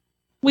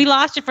 We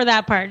lost you for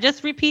that part.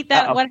 Just repeat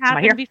that. Uh-oh. What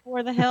happened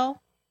before the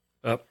hill?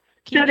 Oh.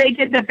 So they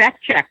did the vet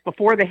check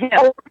before the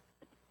hill.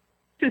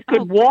 Just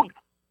could walk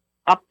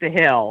up the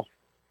hill.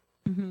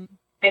 Mm-hmm.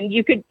 And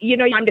you could,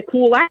 time to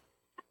cool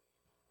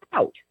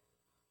out.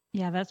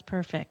 Yeah, that's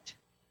perfect.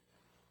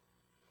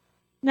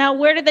 Now,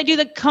 where did they do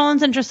the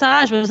cones and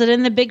dressage? Was it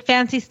in the big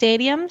fancy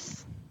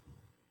stadiums?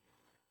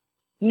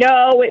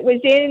 No, it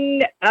was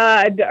in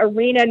the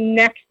arena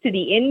next to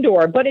the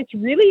indoor, but it's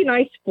really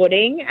nice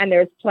footing, and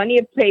there's plenty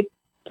of place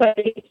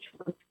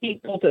for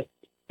people to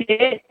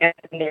sit, and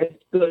there's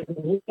good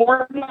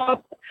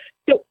warm-up.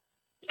 So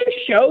it's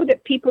a show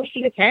that people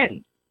should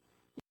attend.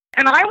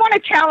 And I want to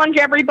challenge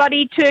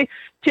everybody to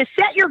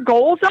set your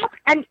goals up,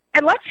 and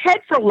let's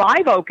head for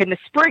Live Oak in the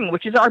spring,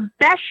 which is our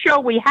best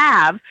show we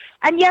have.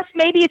 And yes,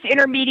 maybe it's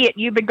intermediate,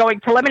 you've been going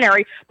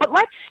preliminary, but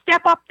let's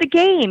step up the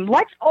game.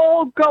 Let's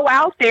all go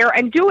out there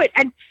and do it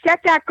and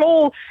set that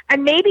goal,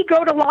 and maybe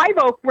go to Live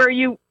Oak where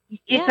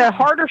it's a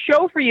harder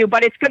show for you,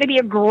 but it's going to be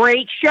a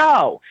great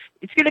show.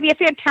 It's going to be a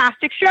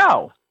fantastic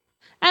show.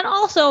 And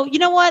also, you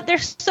know what?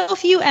 There's so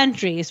few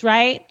entries,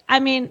 right?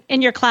 I mean,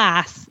 in your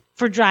class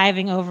for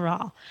driving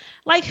overall.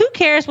 Like, who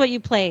cares what you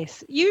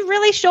place? You're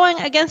really showing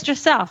against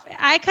yourself.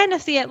 I kind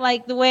of see it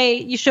like the way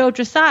you show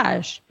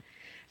dressage.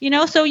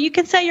 So you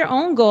can set your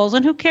own goals,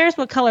 and who cares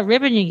what color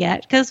ribbon you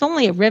get, because it's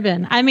only a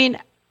ribbon. I mean,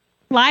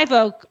 Live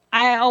Oak,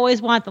 I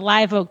always want the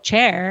Live Oak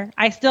chair.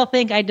 I still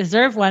think I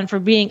deserve one for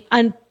being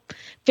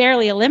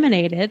unfairly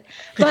eliminated.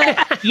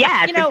 But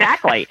yes,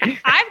 exactly.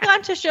 I've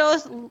gone to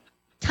shows,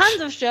 tons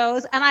of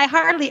shows, and I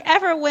hardly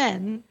ever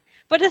win.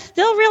 But it's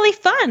still really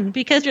fun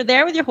because you're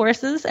there with your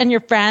horses and your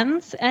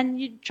friends, and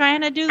you're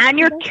trying to do. And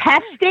you're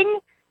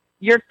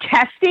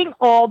testing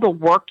all the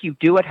work you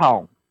do at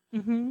home.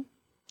 Mm-hmm.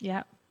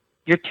 Yeah.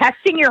 You're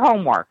testing your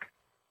homework.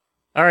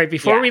 All right.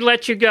 Before we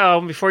let you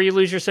go, before you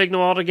lose your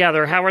signal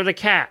altogether, how are the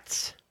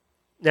cats?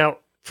 Now,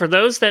 for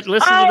those that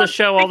listen to the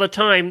show all the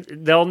time,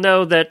 they'll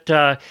know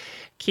that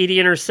Katie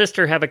and her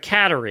sister have a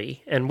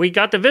cattery, and we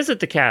got to visit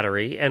the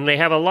cattery, and they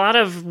have a lot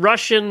of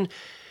Russian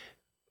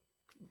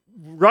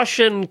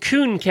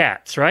coon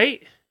cats,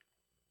 right?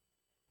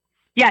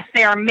 Yes,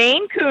 they are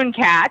Maine Coon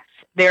cats.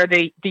 They're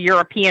the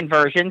European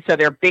version, so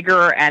they're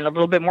bigger and a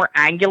little bit more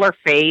angular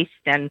faced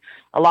and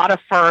a lot of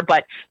fur.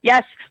 But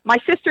yes, my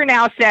sister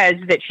now says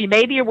that she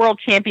may be a world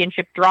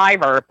championship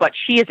driver, but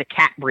she is a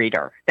cat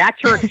breeder. That's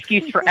her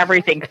excuse for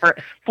everything,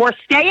 for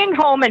staying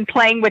home and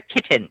playing with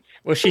kittens.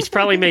 Well, she's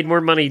probably made more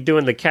money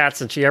doing the cats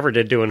than she ever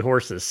did doing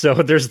horses, so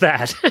there's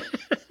that.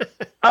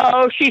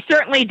 Oh, she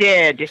certainly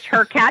did.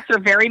 Her cats are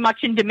very much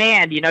in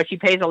demand. She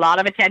pays a lot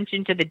of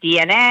attention to the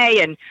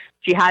DNA, and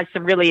she has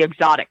some really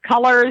exotic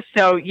colors.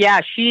 So,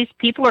 yeah,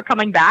 people are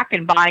coming back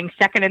and buying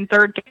second and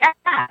third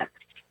cats.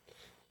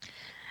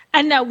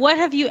 And now, what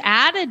have you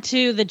added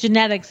to the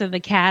genetics of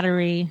the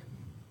cattery?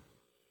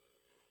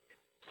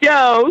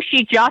 So,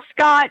 she just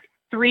got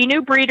 3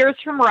 new breeders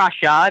from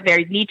Russia.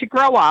 They need to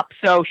grow up.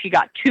 So, she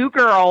got 2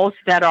 girls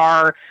that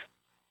are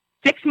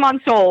 6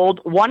 months old.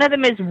 One of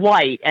them is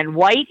white, and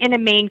white in a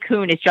Maine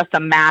Coon is just a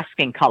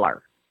masking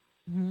color.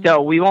 Mm-hmm.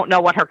 So we won't know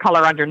what her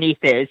color underneath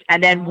is.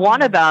 And then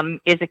one of them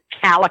is a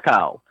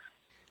calico,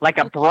 like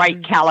a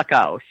bright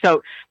calico.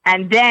 So,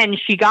 and then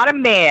she got a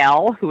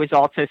male who is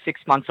also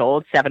 6 months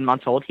old, 7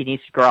 months old. He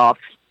needs to grow up.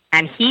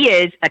 And he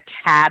is a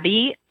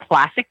tabby,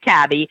 classic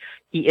tabby,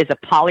 He is a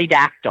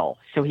polydactyl,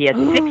 so he has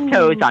 6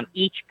 toes on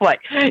each foot.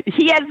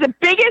 He has the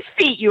biggest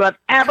feet you have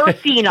ever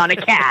seen on a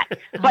cat.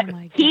 But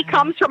he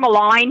comes from a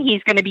line,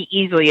 he's going to be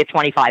easily a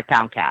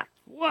 25-pound cat.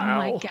 Wow. Oh,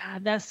 my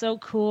God. That's so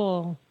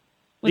cool.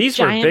 These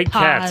were big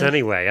cats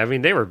anyway. I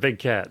mean, they were big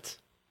cats.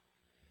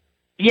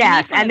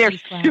 Yes, and they're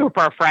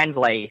super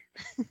friendly.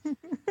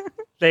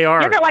 They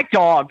are. Yeah, they're like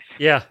dogs.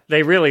 Yeah,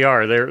 they really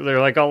are.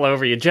 They're like all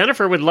over you.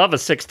 Jennifer would love a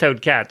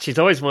 6-toed cat. She's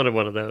always wanted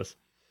one of those.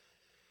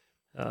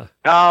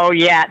 Oh,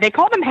 yeah. They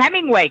call them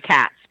Hemingway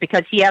cats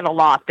because he had a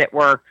lot that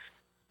were,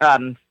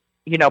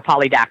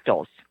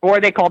 polydactyls. Or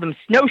they call them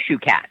snowshoe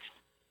cats.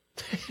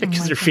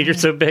 Because their feet are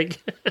so big?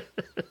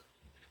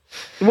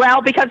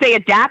 Well, because they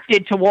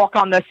adapted to walk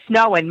on the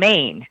snow in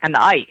Maine and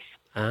the ice.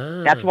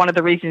 Ah. That's one of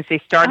the reasons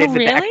they started with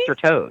the extra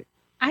toes.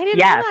 I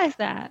didn't realize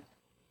that.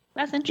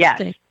 That's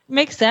interesting. Yes.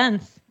 Makes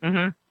sense.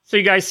 Mm-hmm. So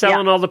you guys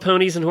selling all the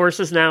ponies and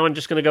horses now and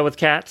just going to go with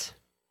cats?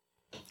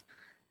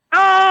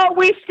 Oh,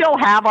 we still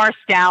have our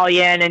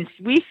stallion, and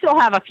we still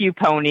have a few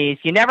ponies.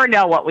 You never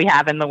know what we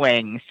have in the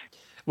wings.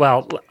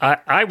 Well,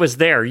 I was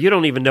there. You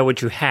don't even know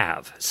what you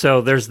have.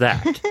 So there's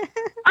that.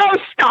 Oh,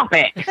 stop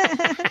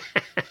it.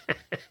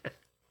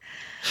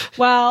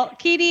 Well,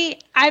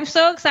 Keaty, I'm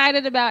so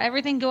excited about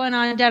everything going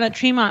on down at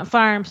Tremont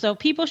Farm. So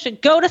people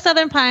should go to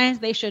Southern Pines.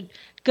 They should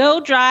go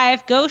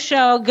drive, go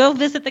show, go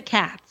visit the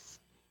cats.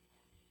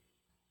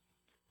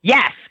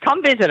 Yes,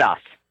 come visit us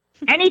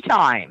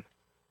anytime.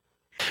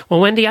 Well,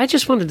 Wendy, I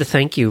just wanted to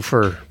thank you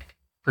for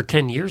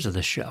 10 years of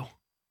this show.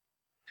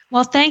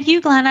 Well, thank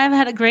you, Glenn. I've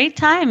had a great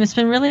time. It's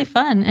been really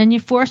fun. And you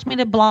forced me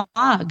to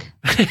blog.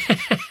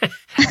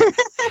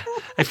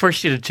 I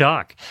forced you to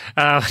talk.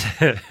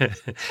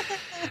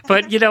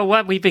 But you know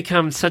what? We've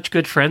become such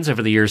good friends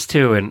over the years,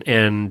 too.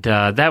 And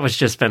that was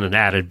just been an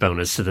added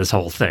bonus to this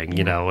whole thing,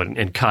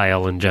 and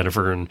Kyle and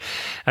Jennifer. And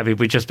I mean,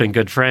 we've just been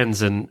good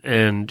friends. And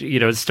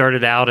it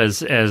started out as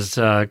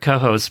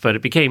co-hosts, but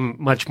it became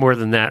much more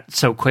than that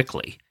so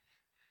quickly.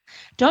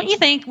 Don't you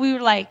think we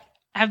were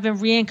have been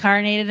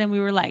reincarnated and we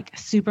were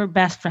super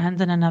best friends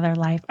in another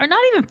life? Or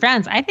not even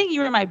friends. I think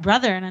you were my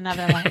brother in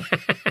another life.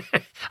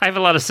 I have a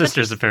lot of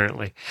sisters,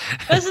 apparently.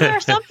 But there are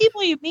some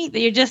people you meet that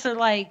you're just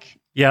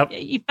yep.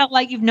 You felt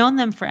like you've known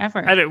them forever.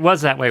 And it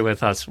was that way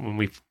with us from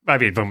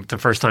the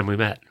first time we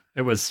met.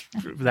 It was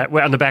that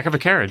way on the back of a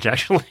carriage,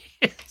 actually.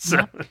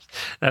 So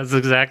that was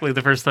exactly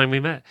the first time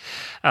we met.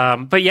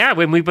 But yeah,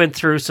 when we went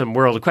through some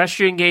World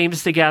Equestrian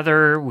Games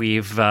together,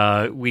 we've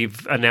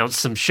announced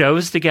some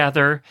shows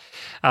together.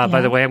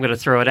 By the way, I'm going to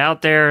throw it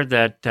out there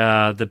that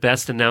the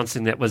best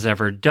announcing that was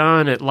ever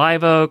done at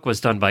Live Oak was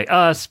done by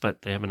us,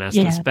 but they haven't asked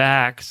us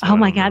back. So oh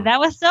my God, that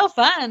was so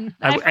fun.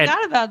 I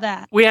forgot about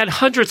that. We had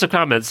hundreds of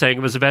comments saying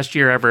it was the best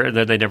year ever, and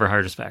then they never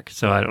hired us back.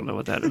 So I don't know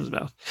what that is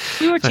about.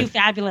 We were too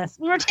fabulous.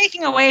 We were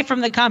taking away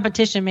from the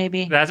competition,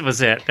 maybe. That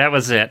was it.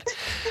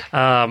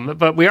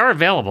 But we are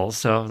available,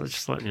 so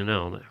just letting you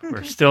know that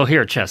we're still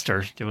here,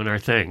 Chester, doing our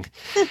thing.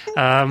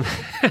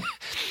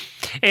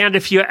 And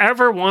if you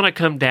ever want to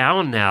come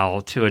down now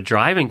to a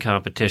driving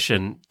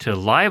competition to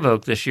Live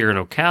Oak this year in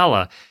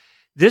Ocala,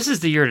 this is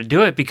the year to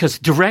do it because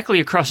directly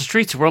across the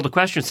street is the World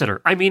Equestrian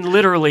Center. I mean,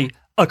 literally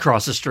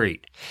across the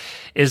street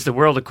is the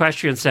World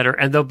Equestrian Center,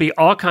 and there'll be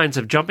all kinds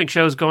of jumping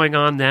shows going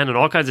on then and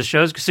all kinds of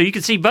shows, so you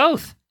can see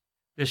both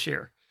this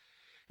year.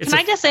 Can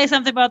I just say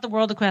something about the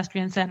World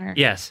Equestrian Center?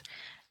 Yes.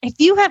 If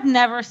you have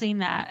never seen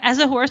that, as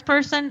a horse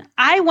person,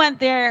 I went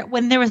there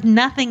when there was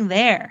nothing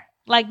there,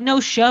 no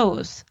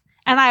shows.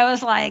 And I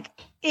was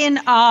in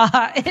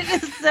awe. It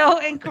is so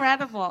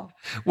incredible.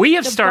 We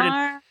have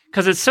started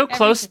because it's so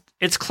close.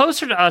 It's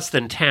closer to us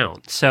than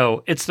town.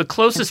 So it's the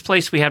closest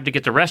place we have to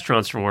get to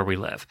restaurants from where we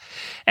live.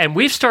 And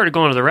we've started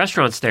going to the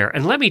restaurants there.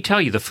 And let me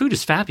tell you, the food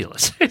is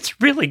fabulous. It's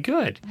really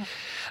good.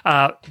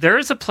 There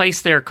is a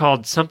place there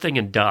called Something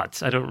in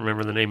Dots. I don't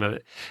remember the name of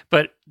it,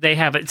 but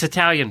it's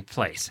Italian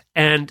place,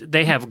 and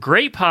they have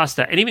great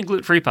pasta and even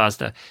gluten-free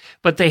pasta,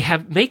 but they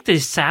make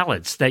these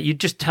salads that you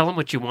just tell them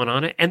what you want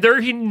on it, and they're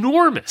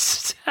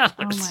enormous salads.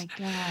 Oh my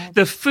God.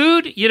 The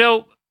food,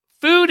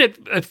 food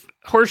at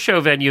horse show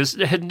venues,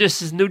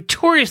 this has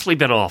notoriously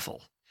been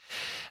awful.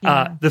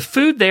 Yeah. The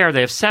food there,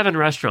 they have 7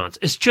 restaurants.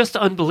 It's just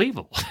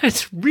unbelievable.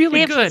 It's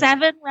really good. They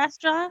have 7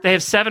 restaurants? They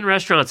have 7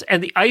 restaurants.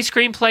 And the ice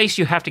cream place,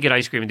 you have to get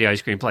ice cream at the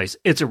ice cream place.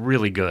 It's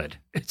really good.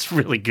 It's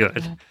really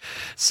good. Yeah.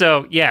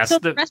 So, yes. So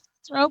the restaurants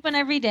are open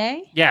every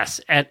day?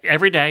 Yes,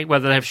 every day,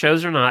 whether they have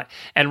shows or not.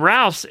 And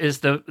Ralph's is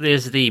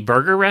the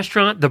burger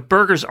restaurant. The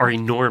burgers are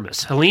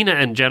enormous. Helena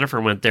and Jennifer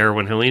went there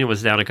when Helena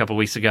was down a couple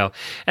weeks ago.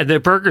 And the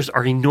burgers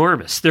are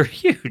enormous. They're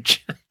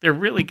huge. They're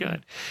really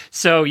good.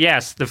 So,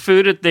 yes, the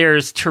food there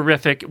is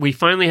terrific. We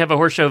finally have a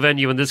horse show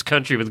venue in this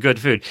country with good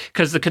food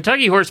because the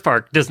Kentucky Horse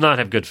Park does not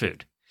have good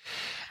food.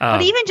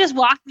 But even just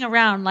walking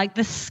around,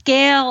 the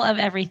scale of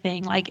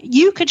everything,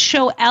 you could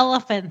show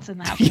elephants in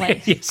that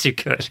place. Yes, you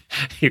could.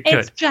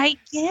 It's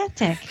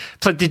gigantic.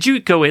 But did you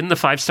go in the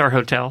 5-star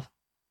hotel?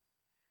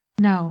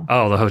 No.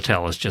 Oh, the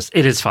hotel is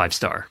it is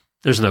 5-star.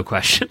 There's no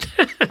question.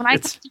 When I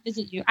come to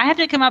visit you, I have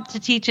to come up to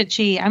teach at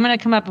Chi. I'm going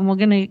to come up and we're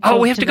going to. Oh,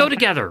 we have to go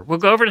together. We'll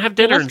go over and have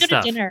dinner and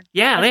stuff. Dinner.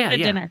 Yeah,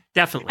 dinner.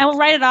 Definitely. And we'll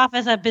write it off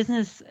as a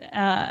business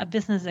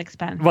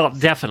expense. Well,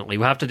 definitely.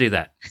 We'll have to do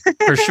that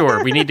for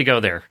sure. We need to go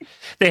there.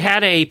 They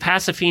had a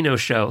Pasifino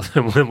show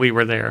when we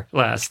were there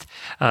last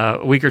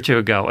a week or two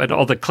ago, and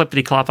all the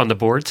clippity clop on the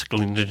boards.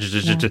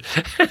 Yeah.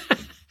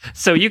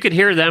 So you could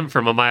hear them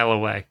from a mile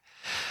away.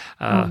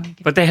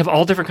 But they have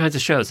all different kinds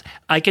of shows.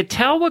 I could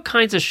tell what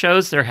kinds of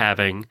shows they're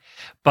having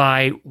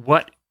by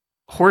what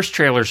horse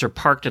trailers are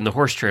parked in the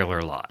horse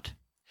trailer lot.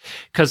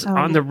 Because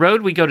on the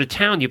road we go to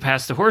town, you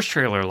pass the horse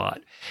trailer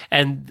lot.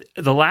 And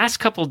the last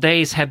couple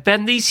days have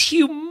been these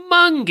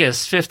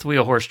humongous fifth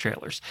wheel horse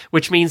trailers,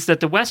 which means that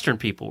the Western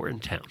people were in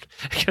town.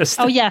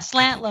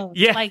 Slant loads.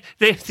 Yeah, like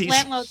they have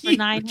slant loads for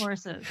 9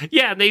 horses.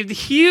 Yeah, they have the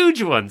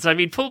huge ones. I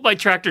mean, pulled by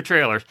tractor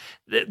trailers.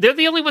 They're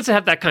the only ones that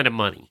have that kind of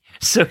money.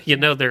 So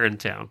they're in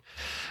town.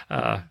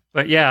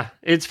 But yeah,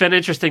 it's been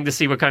interesting to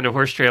see what kind of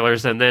horse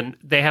trailers. And then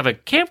they have a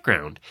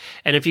campground.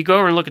 And if you go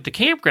over and look at the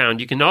campground,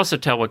 you can also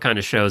tell what kind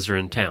of shows are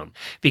in town.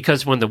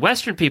 Because when the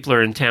Western people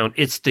are in town,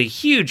 it's the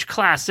huge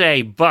Class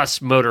A bus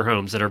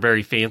motorhomes that are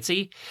very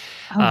fancy.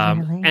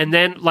 Really? And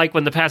then like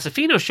when the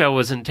Pasifino show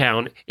was in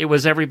town, it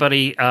was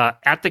everybody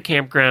at the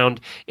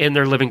campground in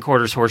their living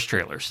quarters horse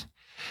trailers.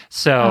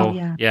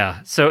 So,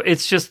 so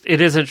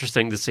it is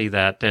interesting to see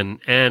that.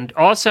 And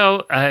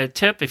also a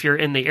tip, if you're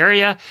in the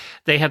area,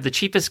 they have the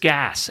cheapest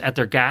gas at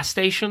their gas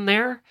station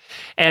there.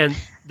 And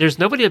there's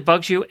nobody that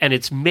bugs you, and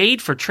it's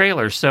made for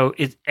trailers. So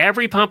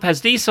every pump has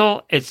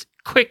diesel. It's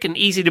quick and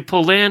easy to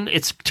pull in.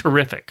 It's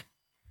terrific.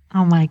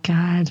 Oh my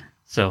God.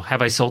 So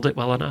have I sold it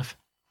well enough?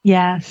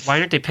 Yes. Why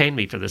aren't they paying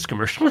me for this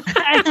commercial?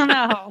 I don't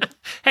know.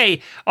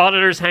 Hey,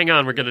 auditors, hang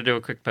on. We're going to do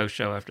a quick post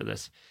show after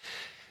this.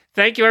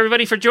 Thank you,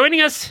 everybody, for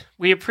joining us.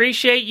 We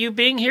appreciate you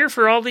being here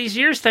for all these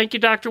years. Thank you,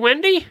 Dr.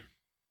 Wendy.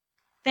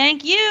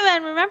 Thank you.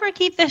 And remember,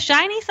 keep the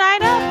shiny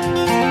side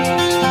up.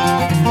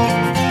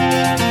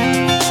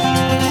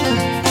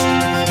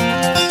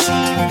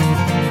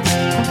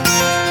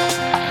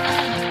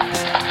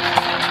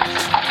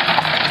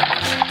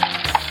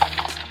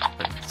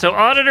 So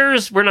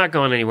auditors, we're not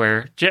going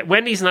anywhere.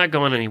 Wendy's not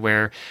going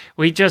anywhere.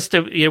 We just,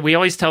 we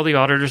always tell the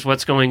auditors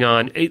what's going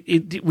on.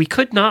 We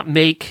could not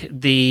make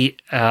the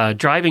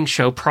driving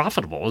show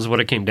profitable is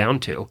what it came down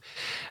to.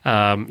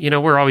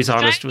 We're always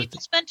honest with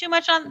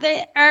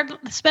they are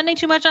spending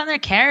too much on their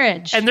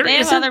carriage. And they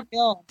have other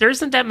bills. There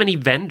isn't that many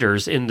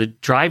vendors in the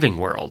driving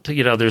world.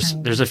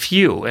 There's a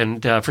few.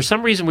 And for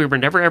some reason, we were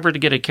never ever to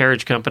get a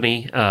carriage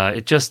company.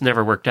 It just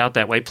never worked out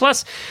that way.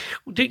 Plus,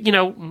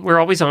 we're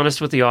always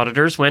honest with the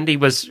auditors. Wendy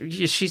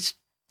she's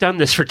done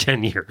this for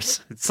 10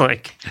 years. It's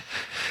like...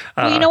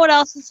 well, you know what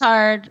else is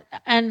hard?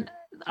 And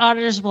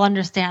auditors will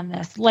understand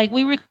this. Like,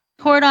 we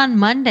record on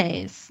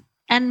Mondays.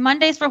 And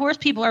Mondays for horse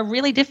people are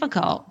really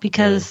difficult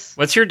because...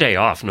 What's your day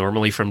off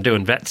normally from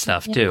doing vet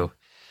stuff, too?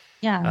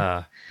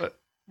 Yeah. But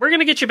we're going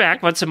to get you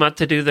back once a month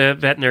to do the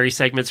veterinary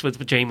segments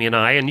with Jamie and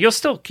I, and you'll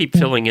still keep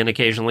filling in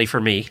occasionally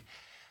for me.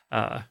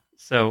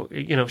 So,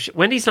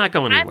 Wendy's not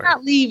going anywhere. I'm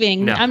not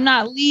leaving. No. I'm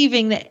not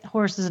leaving the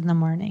horses in the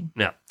morning.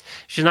 No.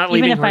 She's not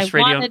leaving Horse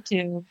Radio. Even if I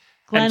wanted to,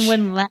 Glenn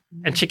wouldn't let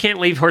me. And she can't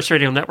leave Horse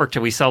Radio Network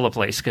till we sell the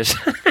place because...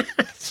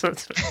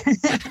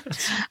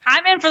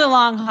 I'm in for the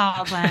long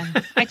haul, Glenn.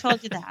 I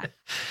told you that.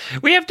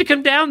 We have to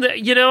come down.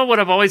 What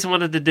I've always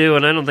wanted to do,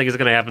 and I don't think it's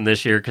going to happen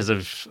this year because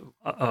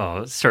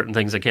of certain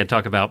things I can't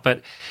talk about.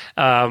 But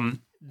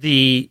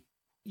the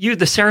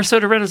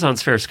Sarasota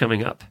Renaissance Fair is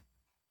coming up.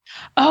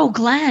 Oh,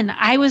 Glenn,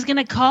 I was going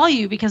to call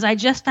you because I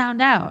just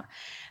found out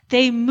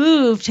they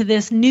moved to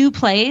this new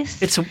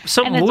place. It's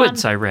some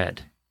woods. I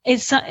read.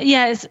 It's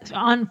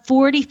on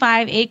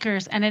 45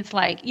 acres, and it's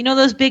like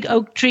those big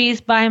oak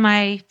trees by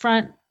my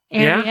front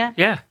area.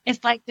 Yeah.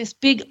 It's like this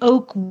big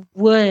oak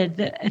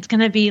wood. It's going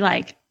to be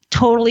like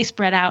totally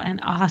spread out and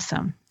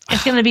awesome.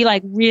 It's going to be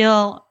like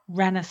real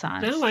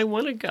Renaissance. No, I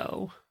want to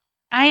go.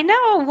 I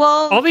know.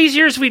 Well, all these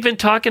years we've been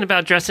talking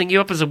about dressing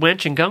you up as a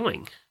wench and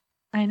going.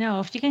 I know.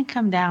 If you can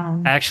come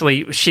down.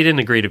 Actually, she didn't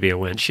agree to be a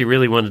wench. She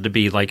really wanted to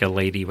be like a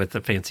lady with a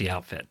fancy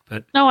outfit.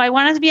 But no, I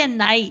wanted to be a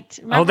knight.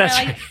 Remember, that's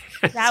right.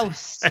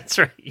 Joust. That's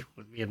right. You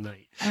would be a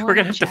knight. We're going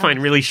to have to find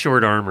really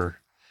short armor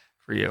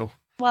for you.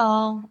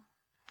 Well,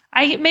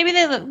 maybe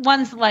they're the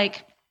ones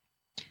like,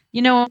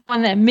 in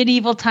the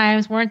medieval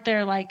times, weren't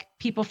there like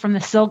people from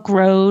the Silk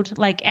Road,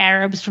 like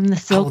Arabs from the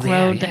Silk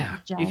Road? Yeah,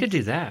 you could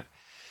do that.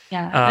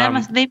 Yeah, they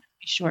must be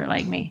short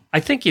like me. I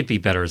think you'd be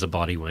better as a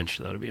body wench,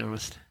 though, to be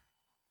honest.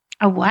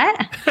 A what?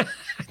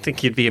 I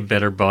think you'd be a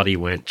better body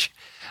wench.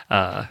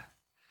 I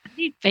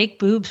need fake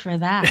boobs for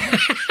that.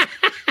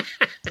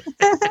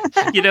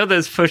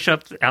 Those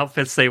push-up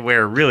outfits they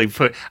wear really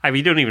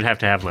you don't even have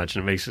to have much,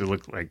 and it makes you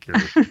look like you're...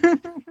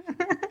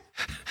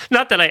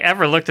 Not that I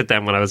ever looked at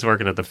them when I was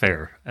working at the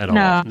fair at all.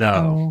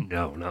 No,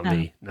 not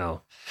me.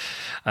 No.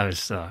 I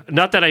was...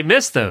 not that I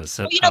missed those.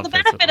 Well, the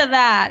benefit of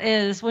that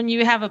is when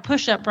you have a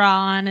push-up bra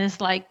on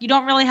is like you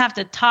don't really have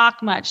to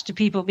talk much to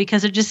people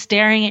because they're just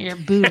staring at your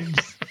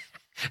boobs.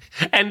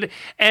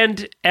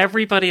 And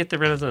everybody at the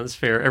Renaissance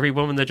Fair, every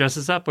woman that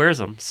dresses up wears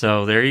them.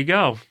 So there you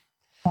go.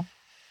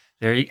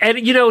 And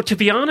to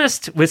be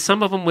honest, with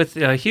some of them with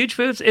huge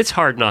boobs, it's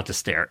hard not to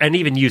stare, and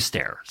even you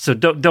stare. So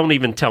don't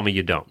even tell me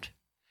you don't.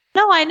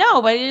 No, I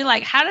know, but you're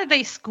like, how did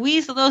they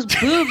squeeze those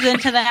boobs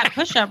into that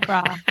push-up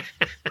bra?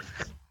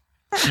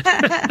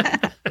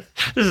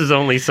 This is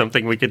only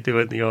something we could do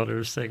in the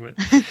older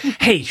segment.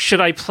 Hey,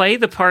 should I play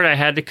the part I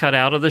had to cut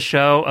out of the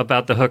show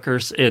about the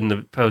hookers in the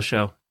post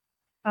show?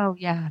 Oh,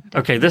 yeah. Definitely.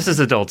 Okay, this is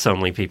adults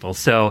only, people.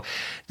 So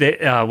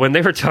when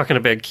they were talking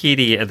about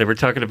Kitty and they were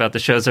talking about the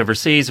shows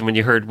overseas, and when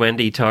you heard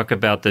Wendy talk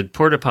about the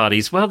porta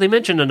potties, well, they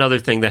mentioned another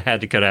thing that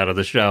had to cut out of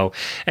the show,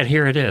 and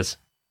here it is.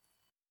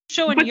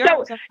 Show in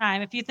Europe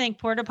sometime. If you think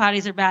porta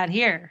potties are bad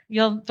here,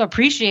 you'll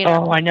appreciate it.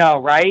 Oh, I know,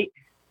 right?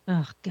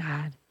 Oh,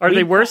 God. Are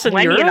they worse in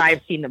Wendy Europe? and I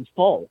have seen them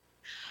full.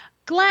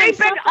 Glenn,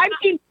 I've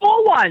seen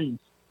full ones.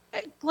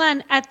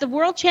 Glenn, at the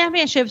World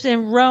Championships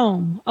in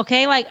Rome,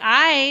 okay? Like,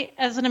 I,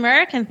 as an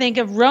American, think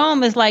of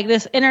Rome as like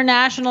this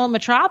international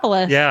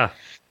metropolis. Yeah.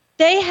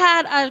 They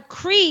had a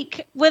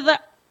creek with an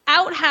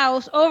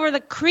outhouse over the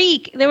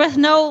creek. There was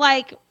no,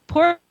 like,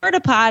 porta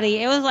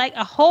potty. It was like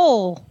a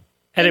hole.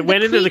 And it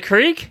went into the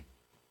creek?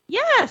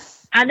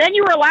 Yes. And then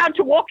you were allowed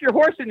to walk your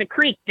horse in the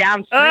creek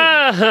downstream.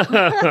 Yeah,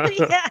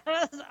 it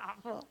was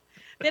awful.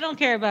 They don't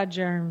care about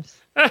germs.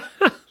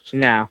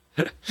 No.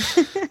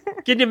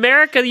 In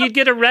America, you'd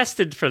get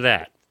arrested for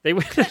that. They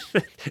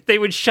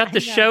would shut the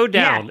show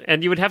down,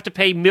 and you would have to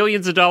pay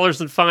millions of dollars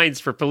in fines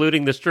for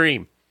polluting the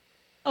stream.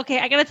 Okay,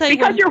 I got to tell you.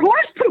 Because your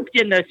horse pooped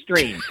in the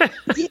stream.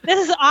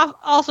 This is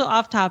also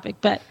off topic,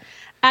 but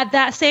at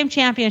that same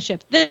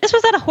championship, this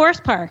was at a horse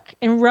park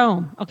in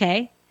Rome,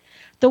 okay?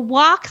 The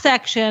walk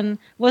section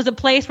was a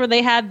place where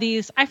they had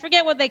these, I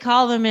forget what they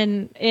call them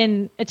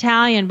in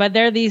Italian, but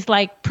they're these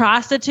like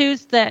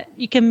prostitutes that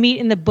you can meet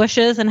in the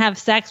bushes and have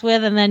sex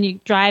with, and then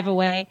you drive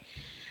away.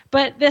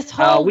 But this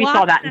whole we walk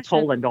saw that section, in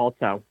Poland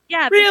also.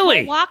 Yeah, really?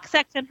 This whole walk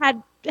section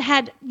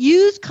had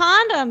used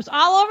condoms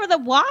all over the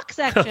walk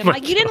section.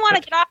 Like you didn't want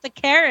to get off the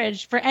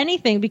carriage for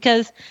anything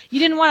because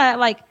you didn't want to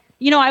like.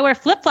 I wear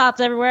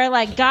flip-flops everywhere.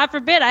 Like, God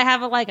forbid I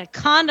have a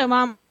condom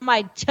on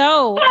my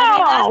toe.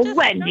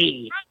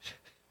 Wendy.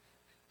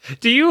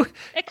 Do you?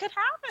 It could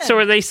happen. So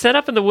are they set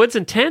up in the woods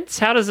in tents?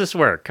 How does this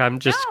work? I'm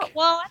just. No,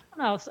 well, I don't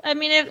know. I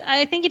mean,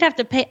 I think you'd have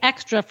to pay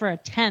extra for a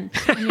tent.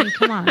 I mean,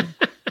 come on.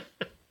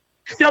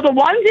 So the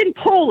ones in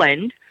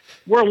Poland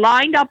were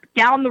lined up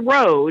down the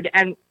road,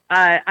 and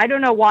I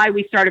don't know why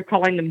we started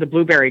calling them the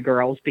Blueberry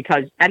Girls,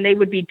 and they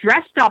would be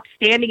dressed up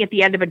standing at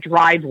the end of a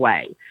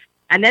driveway.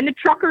 And then the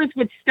truckers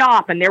would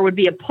stop, and there would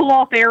be a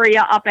pull-off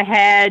area up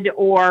ahead,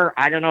 or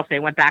I don't know if they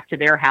went back to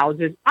their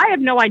houses. I have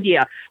no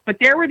idea. But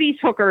there were these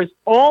hookers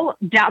all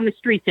down the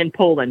streets in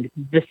Poland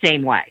the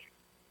same way.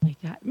 Oh my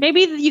God.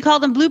 Maybe you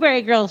called them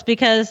Blueberry Girls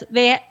because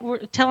they were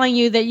telling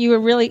you that you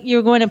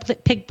were going to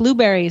pick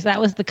blueberries.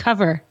 That was the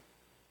cover.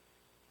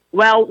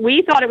 Well,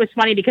 we thought it was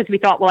funny because we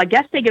thought, well, I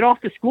guess they get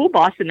off the school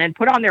bus and then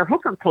put on their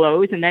hooker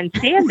clothes and then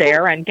stand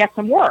there and get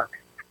some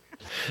work.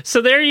 So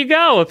there you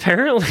go,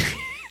 apparently.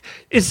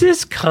 Is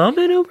this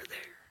common over there?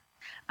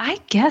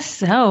 I guess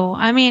so.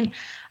 I mean,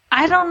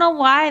 I don't know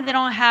why they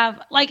don't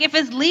have, like, if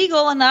it's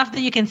legal enough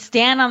that you can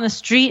stand on the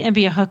street and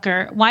be a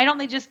hooker, why don't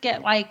they just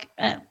get, like,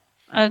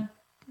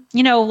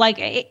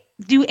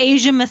 do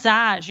Asian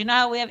massage? You know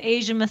how we have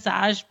Asian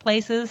massage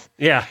places?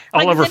 Yeah,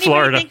 all over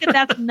Florida. Think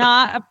that's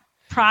not a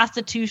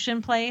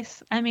prostitution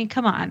place? I mean,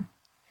 come on.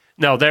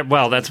 No,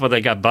 that's why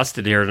they got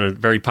busted here in a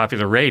very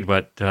popular raid,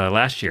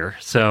 last year.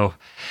 So,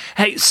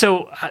 hey,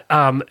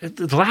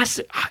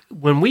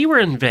 when we were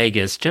in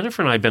Vegas,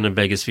 Jennifer and I have been in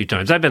Vegas a few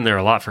times. I've been there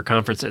a lot for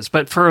conferences,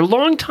 but for a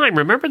long time,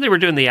 remember they were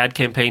doing the ad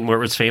campaign where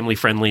it was family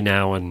friendly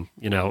now and,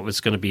 it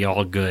was going to be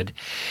all good.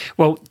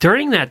 Well,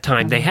 during that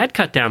time, they had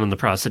cut down on the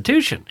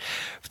prostitution.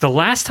 The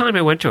last time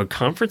I went to a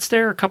conference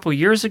there a couple of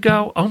years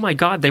ago, oh my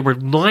God, they were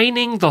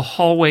lining the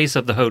hallways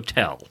of the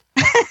hotel.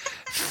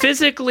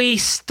 Physically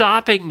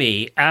stopping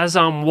me as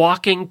I'm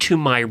walking to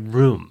my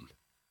room.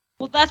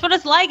 Well, that's what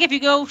it's like if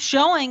you go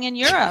showing in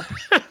Europe.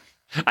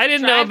 I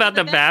didn't know about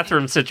the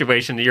bathroom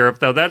situation in Europe,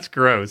 though. That's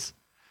gross.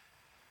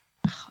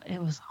 Oh,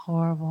 it was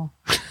horrible.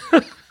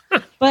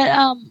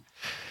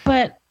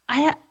 But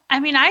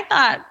I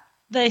thought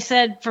they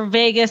said for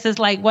Vegas is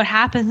like what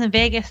happens in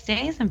Vegas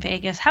stays in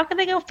Vegas. How could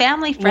they go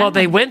family friendly? Well,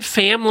 they went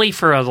family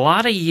for a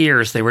lot of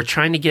years. They were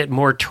trying to get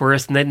more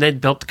tourists, and then they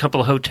built a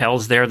couple of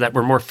hotels there that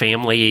were more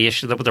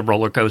family-ish with the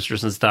roller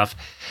coasters and stuff.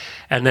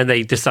 And then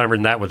they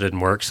decided that one didn't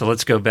work, so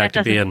let's go back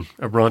to being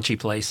a raunchy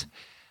place.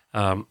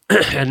 And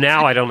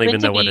now I don't even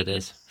know what it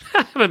is.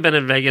 I haven't been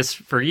in Vegas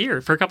for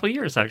a couple of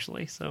years,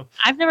 actually. So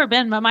I've never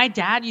been, but my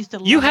dad used to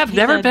love it. You have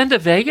never been to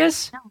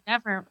Vegas? No,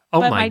 never.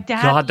 Oh, but my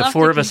God. The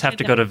four of us have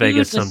to go to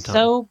Vegas sometime.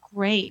 So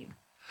great.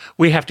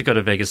 We have to go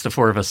to Vegas, the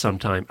four of us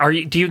sometime.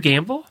 Do you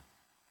gamble?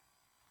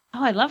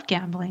 Oh, I love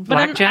gambling.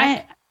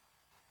 Blackjack?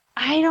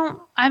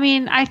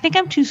 I think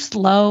I'm too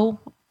slow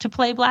to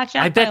play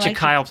blackjack. I bet you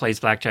Kyle plays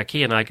blackjack.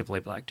 He and I could play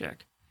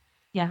blackjack.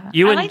 Yeah.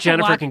 You I and like to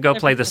Jennifer watch can go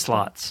play the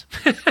different- slots.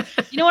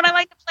 You know what? I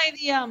like to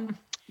play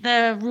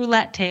the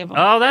roulette table.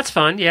 Oh, that's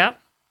fun. Yeah.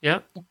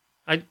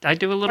 I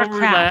do a little Or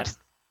roulette, craps.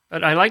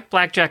 but I like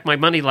blackjack. My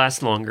money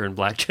lasts longer in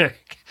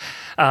blackjack.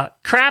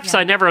 Craps,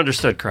 I never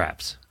understood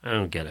craps. I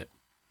don't get it.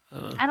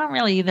 I don't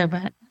really either,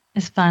 but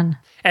it's fun.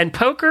 And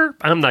poker,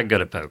 I'm not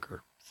good at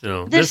poker.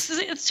 So It's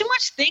too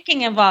much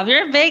thinking involved.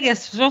 You're in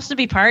Vegas, you're supposed to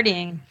be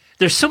partying.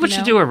 there's so much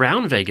to do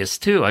around Vegas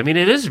too. I mean,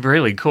 it is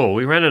really cool.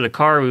 We rented a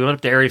car. We went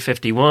up to Area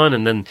 51,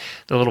 and then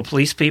the little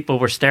police people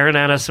were staring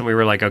at us, and we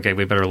were like, "Okay,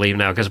 we better leave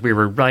now," because we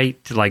were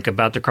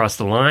about to cross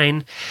the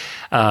line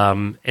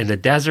in the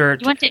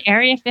desert. You went to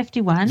Area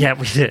 51? Yeah,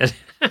 we did.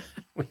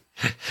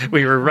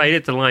 We were right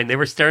at the line. They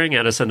were staring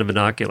at us in the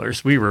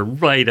binoculars. We were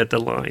right at the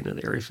line in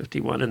Area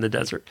 51 in the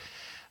desert.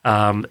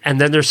 And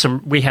then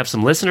we have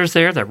some listeners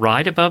there that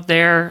ride above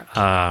there.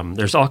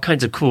 There's all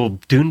kinds of cool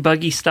dune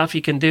buggy stuff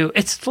you can do.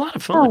 It's a lot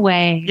of fun. No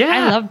way. Yeah.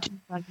 I love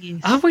dune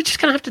buggies. Oh, we're just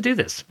going to have to do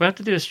this. We'll have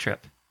to do this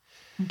trip.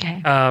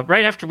 Okay.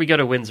 Right after we go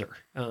to Windsor.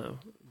 All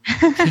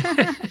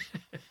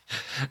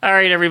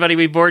right, everybody.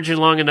 We bored you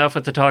long enough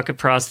with the talk of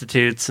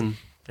prostitutes and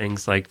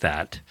things like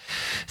that.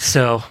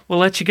 So we'll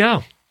let you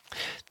go.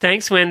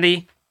 Thanks,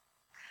 Wendy.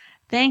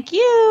 Thank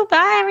you.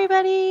 Bye,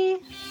 everybody.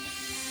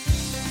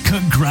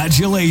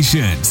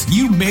 Congratulations!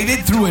 You made it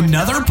through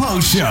another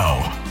post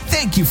show.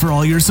 Thank you for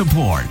all your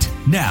support.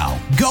 Now,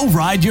 go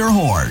ride your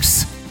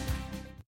horse.